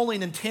the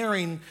pulling and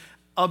tearing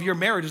of your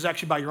marriage is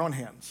actually by your own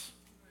hands.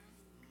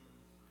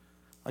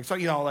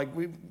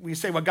 We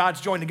say, well,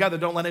 God's joined together,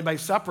 don't let anybody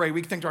separate.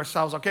 We think to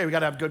ourselves, okay, we got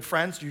to have good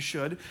friends, you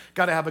should.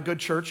 Got to have a good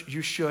church,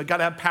 you should. Got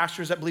to have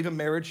pastors that believe in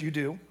marriage, you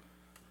do.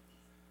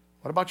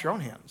 What about your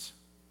own hands?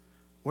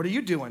 What are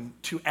you doing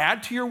to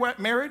add to your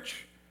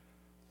marriage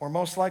or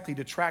most likely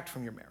detract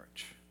from your marriage?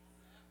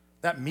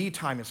 That me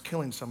time is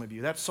killing some of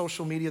you. That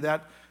social media,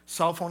 that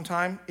cell phone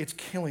time, it's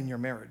killing your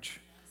marriage.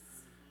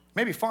 It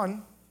may be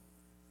fun.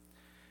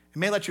 It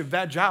may let you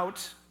veg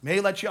out, may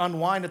let you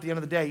unwind at the end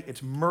of the day.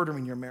 It's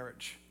murdering your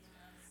marriage.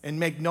 And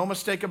make no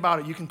mistake about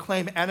it, you can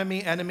claim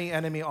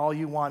enemy all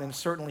you want, and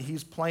certainly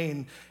he's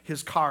playing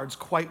his cards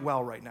quite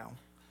well right now.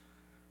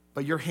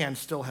 But your hands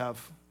still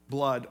have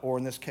blood, or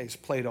in this case,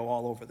 Play-Doh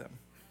all over them.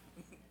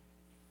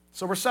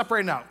 So we're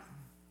separating out.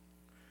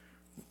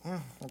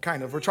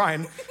 We're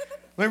trying.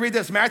 Let me read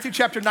this, Matthew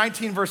chapter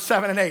 19, verse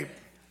 7 and 8.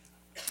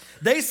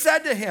 They said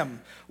to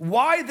him,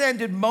 why then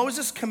did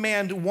Moses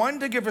command one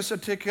to give a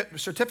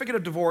certificate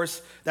of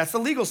divorce, that's the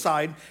legal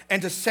side,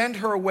 and to send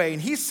her away?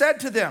 And he said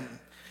to them,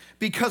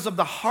 because of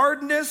the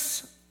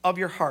hardness of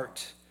your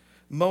heart,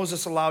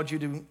 Moses allowed you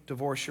to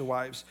divorce your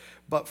wives,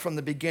 but from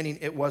the beginning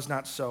it was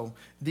not so.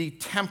 The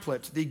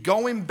template, the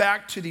going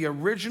back to the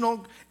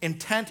original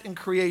intent and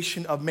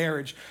creation of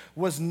marriage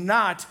was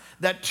not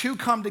that two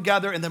come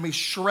together and then we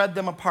shred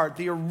them apart.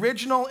 The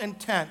original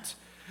intent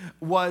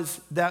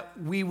was that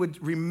we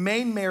would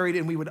remain married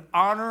and we would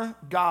honor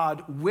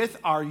God with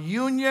our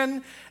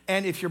union,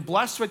 and if you're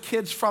blessed with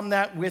kids from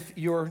that, with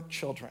your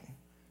children.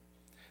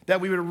 That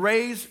we would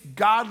raise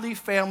godly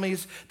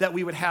families, that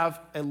we would have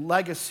a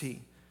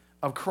legacy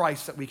of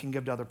Christ that we can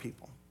give to other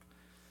people.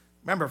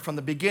 Remember, from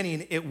the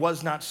beginning, it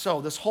was not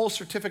so. This whole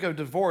certificate of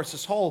divorce,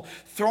 this whole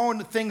throwing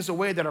things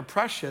away that are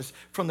precious,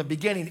 from the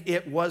beginning,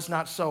 it was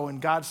not so.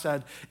 And God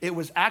said it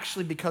was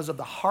actually because of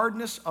the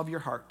hardness of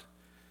your heart.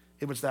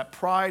 It was that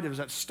pride, it was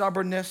that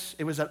stubbornness,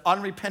 it was that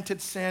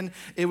unrepentant sin,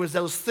 it was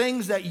those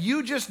things that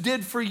you just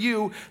did for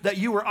you that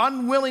you were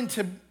unwilling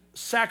to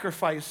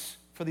sacrifice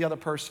for the other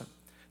person.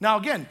 Now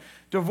again,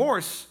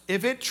 divorce,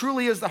 if it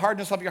truly is the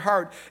hardness of your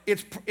heart,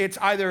 it's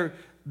either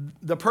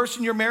the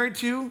person you're married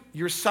to,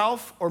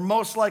 yourself, or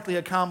most likely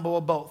a combo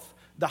of both.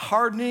 The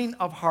hardening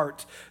of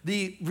heart,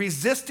 the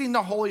resisting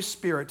the Holy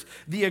Spirit,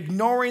 the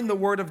ignoring the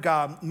Word of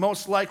God,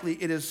 most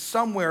likely it is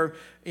somewhere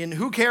in,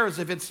 who cares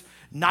if it's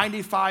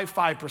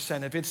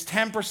 95%, if it's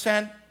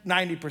 10%,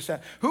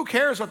 90%. Who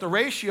cares what the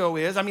ratio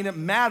is? I mean, it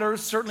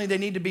matters. Certainly they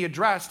need to be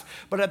addressed.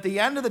 But at the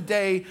end of the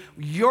day,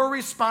 your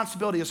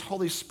responsibility is,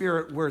 Holy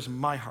Spirit, where's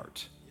my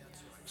heart?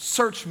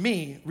 Search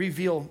me,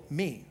 reveal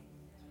me.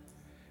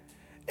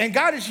 And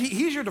God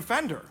He's your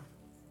defender.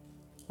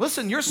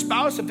 Listen, your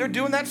spouse, if they're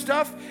doing that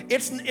stuff,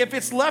 if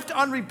it's left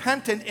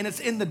unrepentant and it's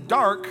in the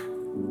dark,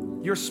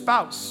 your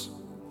spouse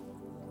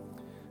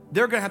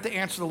they're going to have to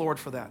answer the Lord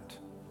for that.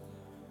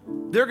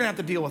 They're going to have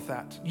to deal with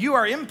that. You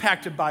are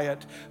impacted by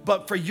it,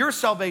 but for your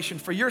salvation,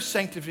 for your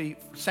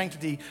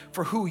sanctity,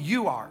 for who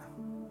you are,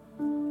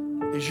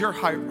 is your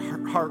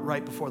heart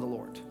right before the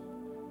Lord?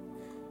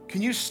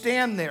 Can you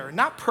stand there?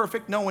 Not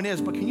perfect, no one is,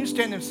 but can you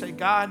stand there and say,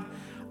 God,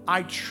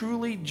 I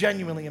truly,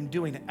 genuinely am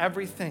doing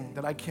everything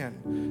that I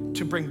can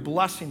to bring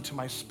blessing to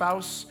my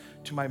spouse,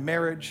 to my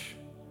marriage,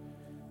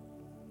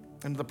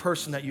 and to the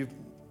person that you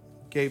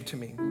gave to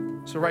me.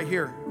 So right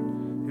here,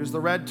 here's the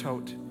red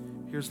tote,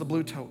 here's the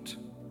blue tote.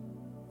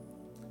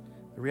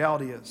 The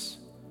reality is,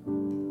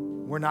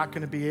 we're not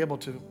going to be able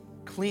to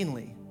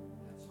cleanly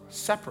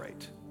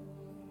separate.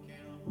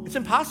 It's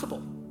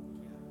impossible.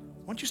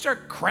 Once you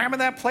start cramming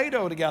that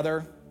Play-Doh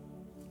together,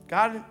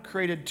 God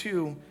created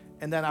two,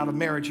 and then out of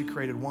marriage, he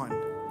created one.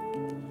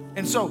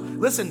 And so,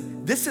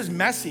 listen, this is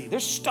messy.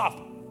 There's stuff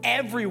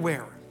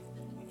everywhere.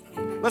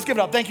 Let's give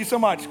it up. Thank you so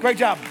much. Great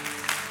job.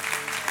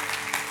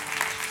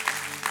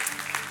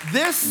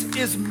 This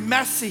is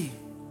messy.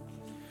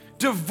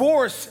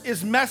 Divorce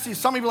is messy.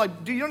 Some people are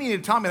like, dude, you don't need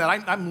to tell me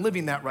that. I'm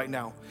living that right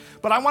now.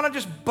 But I want to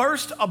just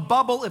burst a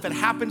bubble if it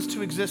happens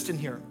to exist in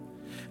here.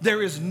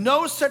 There is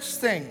no such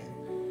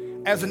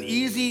thing as an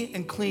easy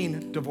and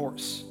clean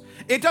divorce.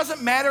 It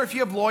doesn't matter if you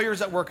have lawyers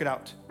that work it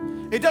out.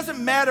 It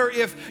doesn't matter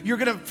if you're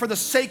going to, for the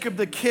sake of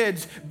the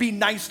kids, be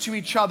nice to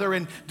each other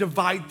and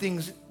divide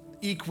things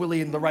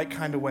equally in the right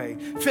kind of way.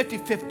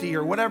 50-50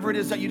 or whatever it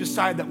is that you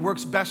decide that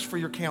works best for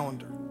your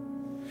calendar.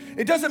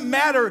 It doesn't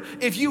matter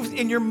if you,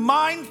 in your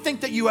mind,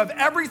 think that you have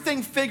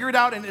everything figured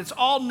out and it's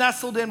all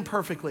nestled in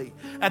perfectly.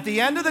 At the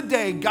end of the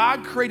day,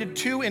 God created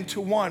two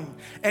into one,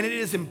 and it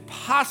is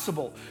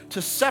impossible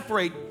to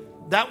separate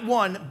that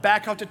one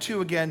back out to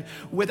two again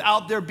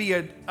without there be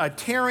a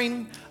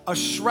tearing, a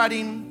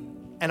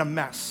shredding, and a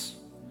mess.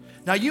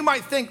 Now you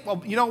might think,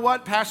 well, you know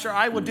what, Pastor,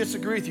 I would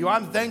disagree with you.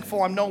 I'm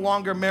thankful I'm no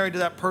longer married to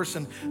that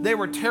person. They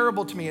were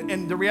terrible to me.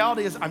 And the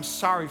reality is I'm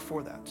sorry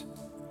for that.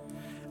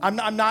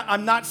 I'm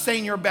not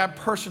saying you're a bad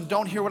person.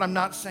 Don't hear what I'm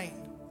not saying.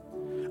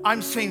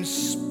 I'm saying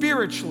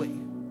spiritually,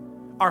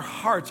 our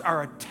hearts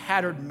are a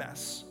tattered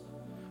mess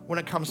when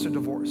it comes to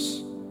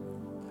divorce.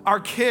 Our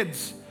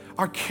kids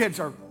are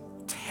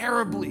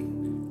terribly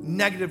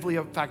negatively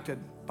affected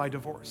by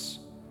divorce.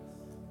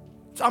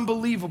 It's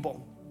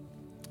unbelievable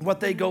what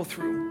they go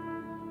through.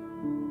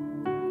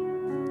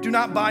 Do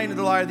not buy into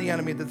the lie of the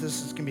enemy that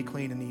this can be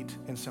clean and neat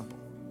and simple.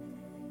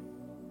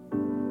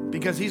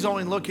 Because he's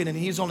only looking and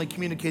he's only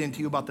communicating to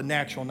you about the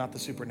natural, not the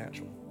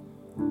supernatural.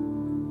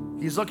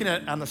 He's looking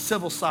at it on the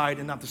civil side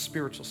and not the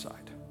spiritual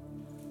side.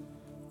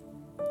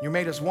 You're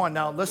made as one.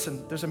 Now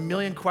listen, there's a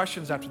million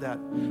questions after that.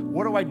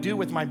 What do I do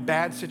with my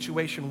bad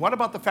situation? What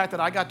about the fact that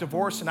I got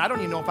divorced and I don't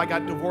even know if I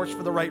got divorced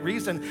for the right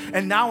reason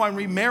and now I'm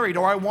remarried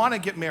or I want to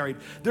get married?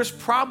 There's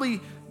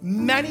probably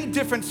many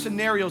different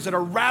scenarios that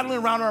are rattling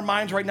around our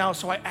minds right now.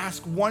 So I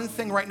ask one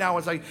thing right now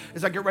as I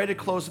get ready to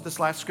close with this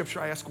last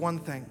scripture. I ask one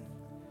thing.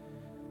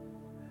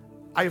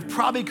 I have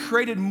probably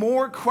created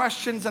more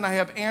questions than I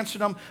have answered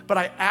them, but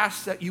I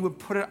ask that you would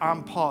put it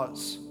on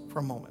pause for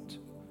a moment.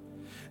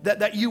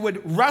 That you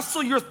would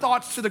wrestle your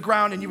thoughts to the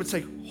ground and you would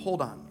say,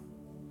 hold on.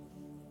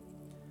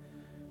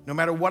 No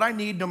matter what I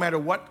need, no matter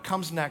what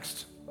comes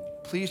next,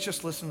 please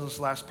just listen to this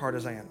last part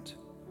as I end.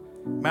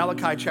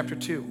 Malachi chapter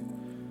 2,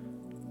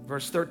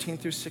 verse 13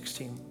 through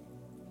 16.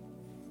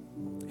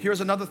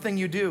 Here's another thing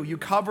you do. You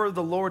cover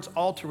the Lord's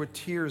altar with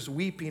tears,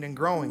 weeping and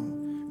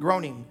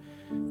groaning,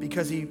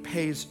 because he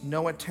pays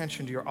no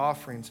attention to your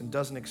offerings and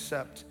doesn't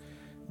accept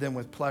them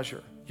with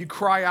pleasure. You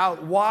cry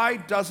out, why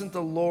doesn't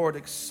the Lord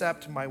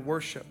accept my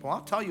worship? Well,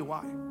 I'll tell you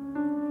why.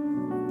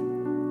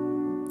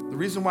 The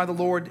reason why the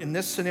Lord in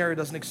this scenario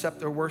doesn't accept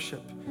their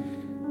worship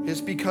is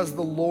because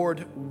the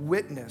Lord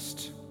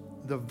witnessed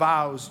the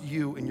vows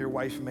you and your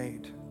wife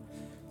made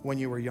when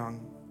you were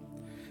young.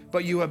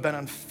 But you have been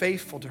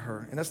unfaithful to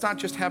her. And it's not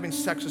just having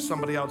sex with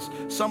somebody else.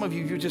 Some of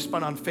you, you've just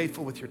been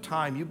unfaithful with your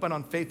time. You've been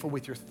unfaithful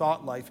with your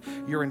thought life,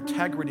 your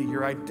integrity,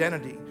 your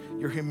identity,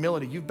 your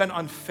humility. You've been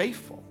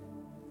unfaithful.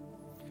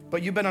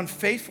 But you've been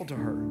unfaithful to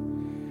her.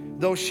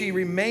 Though she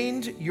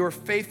remained your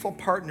faithful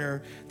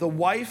partner, the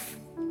wife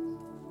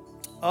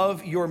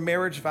of your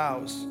marriage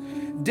vows,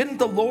 didn't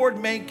the Lord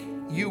make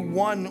you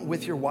one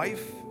with your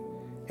wife?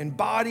 In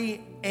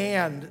body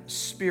and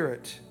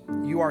spirit,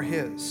 you are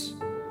his.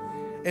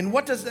 And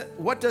what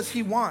does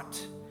he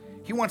want?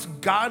 He wants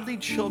godly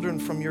children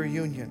from your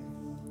union,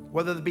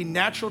 whether it be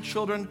natural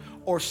children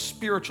or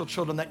spiritual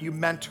children that you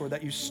mentor,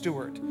 that you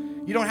steward.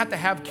 You don't have to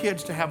have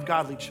kids to have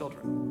godly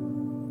children.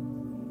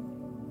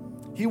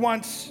 He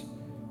wants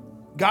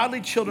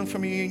godly children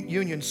from your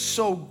union.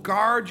 So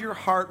guard your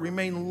heart,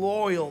 remain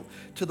loyal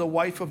to the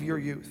wife of your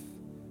youth.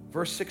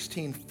 Verse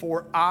 16,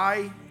 for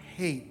I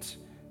hate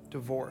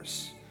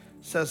divorce,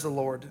 says the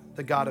Lord,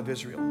 the God of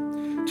Israel.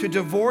 To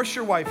divorce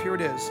your wife, here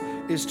it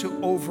is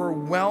to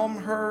overwhelm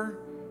her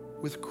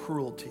with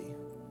cruelty.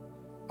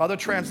 Other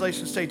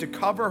translations say to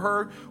cover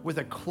her with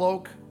a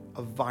cloak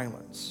of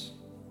violence,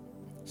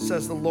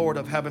 says the Lord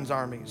of heaven's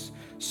armies.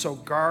 So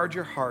guard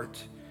your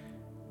heart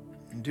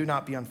and do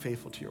not be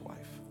unfaithful to your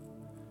wife.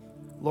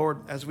 Lord,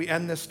 as we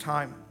end this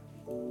time,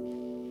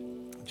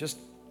 just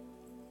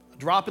a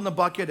drop in the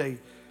bucket,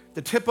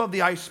 the tip of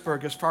the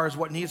iceberg as far as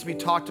what needs to be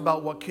talked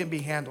about, what can be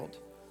handled.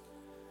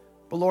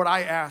 But Lord,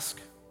 I ask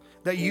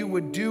that you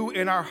would do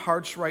in our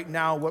hearts right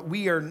now what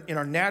we are in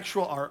our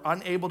natural are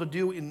unable to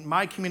do. In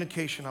my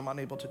communication, I'm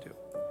unable to do.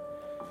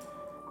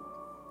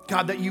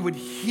 God, that you would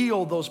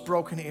heal those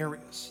broken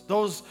areas.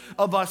 Those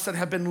of us that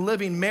have been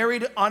living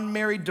married,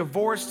 unmarried,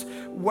 divorced,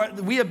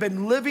 we have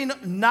been living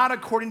not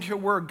according to your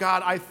word.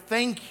 God, I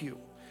thank you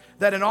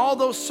that in all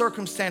those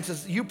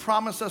circumstances, you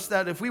promise us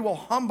that if we will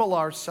humble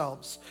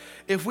ourselves,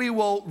 if we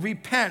will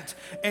repent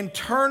and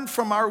turn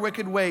from our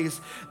wicked ways,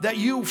 that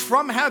you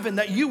from heaven,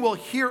 that you will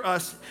hear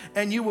us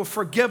and you will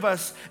forgive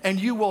us and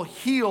you will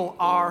heal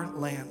our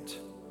land.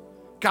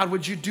 God,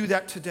 would you do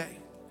that today?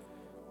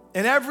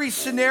 In every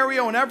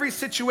scenario, in every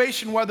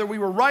situation, whether we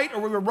were right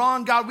or we were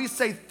wrong, God, we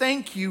say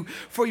thank you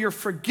for your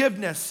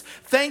forgiveness.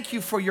 Thank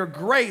you for your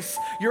grace,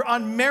 your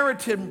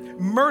unmerited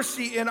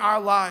mercy in our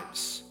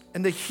lives,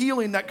 and the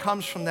healing that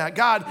comes from that.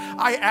 God,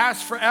 I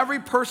ask for every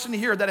person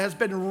here that has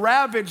been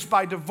ravaged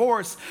by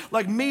divorce,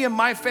 like me and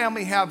my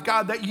family have,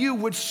 God, that you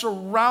would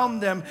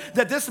surround them,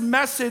 that this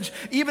message,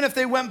 even if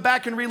they went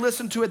back and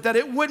re-listened to it, that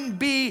it wouldn't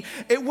be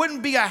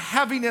a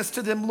heaviness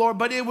to them, Lord,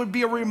 but it would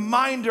be a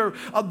reminder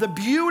of the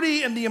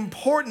beauty and the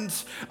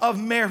importance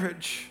of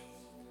marriage.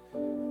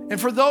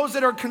 And for those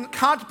that are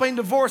contemplating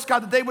divorce,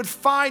 God, that they would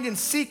find and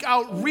seek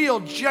out real,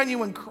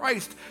 genuine,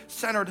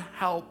 Christ-centered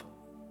help.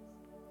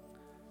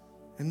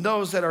 And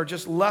those that are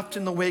just left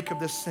in the wake of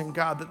this thing,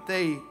 God, that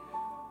they,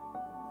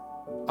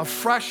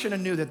 afresh and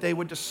anew, that they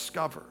would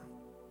discover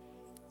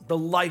the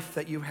life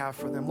that you have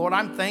for them. Lord,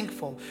 I'm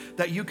thankful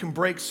that you can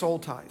break soul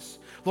ties.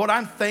 Lord,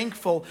 I'm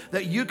thankful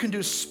that you can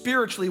do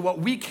spiritually what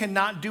we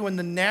cannot do in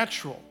the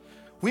natural.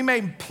 We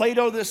may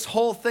Play-Doh this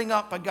whole thing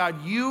up, but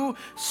God, you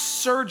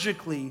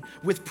surgically,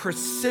 with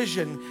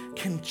precision,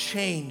 can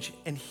change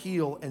and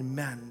heal and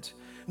mend.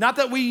 Not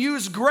that we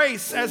use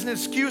grace as an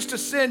excuse to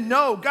sin.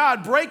 No,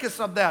 God, break us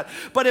of that.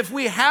 But if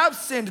we have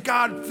sinned,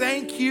 God,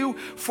 thank you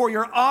for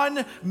your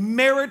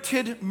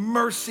unmerited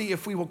mercy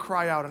if we will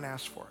cry out and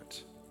ask for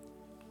it.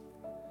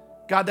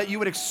 God, that you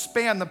would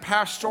expand the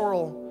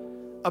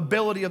pastoral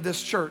ability of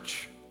this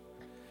church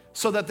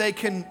so that they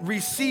can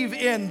receive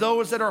in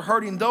those that are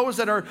hurting, those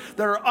that are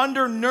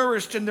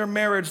undernourished in their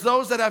marriage,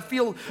 those that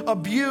feel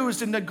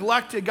abused and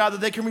neglected, God, that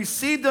they can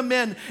receive them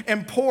in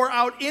and pour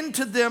out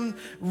into them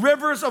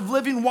rivers of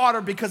living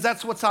water, because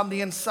that's what's on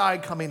the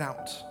inside coming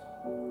out.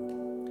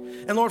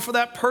 And Lord, for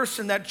that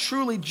person that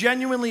truly,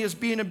 genuinely is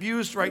being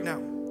abused right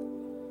now,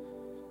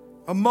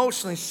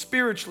 emotionally,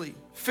 spiritually,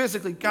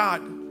 physically,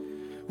 God,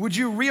 would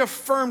you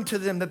reaffirm to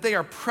them that they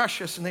are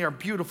precious and they are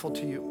beautiful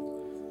to you?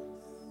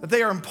 That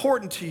they are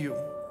important to you,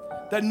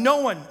 that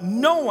no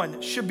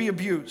one should be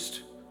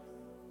abused.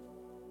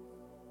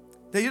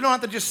 That you don't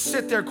have to just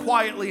sit there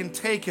quietly and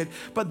take it,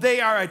 but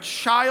they are a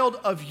child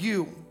of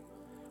you,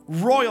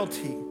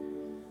 royalty,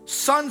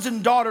 sons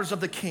and daughters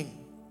of the King.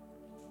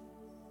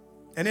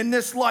 And in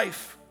this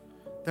life,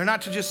 they're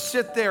not to just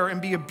sit there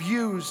and be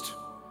abused,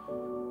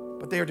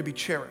 but they are to be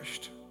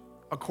cherished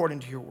according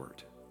to your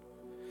word.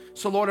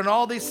 So Lord, in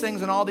all these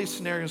things and all these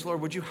scenarios,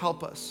 Lord, would you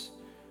help us?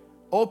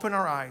 Open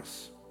our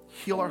eyes.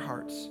 Heal our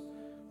hearts.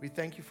 We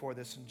thank you for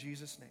this in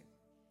Jesus' name.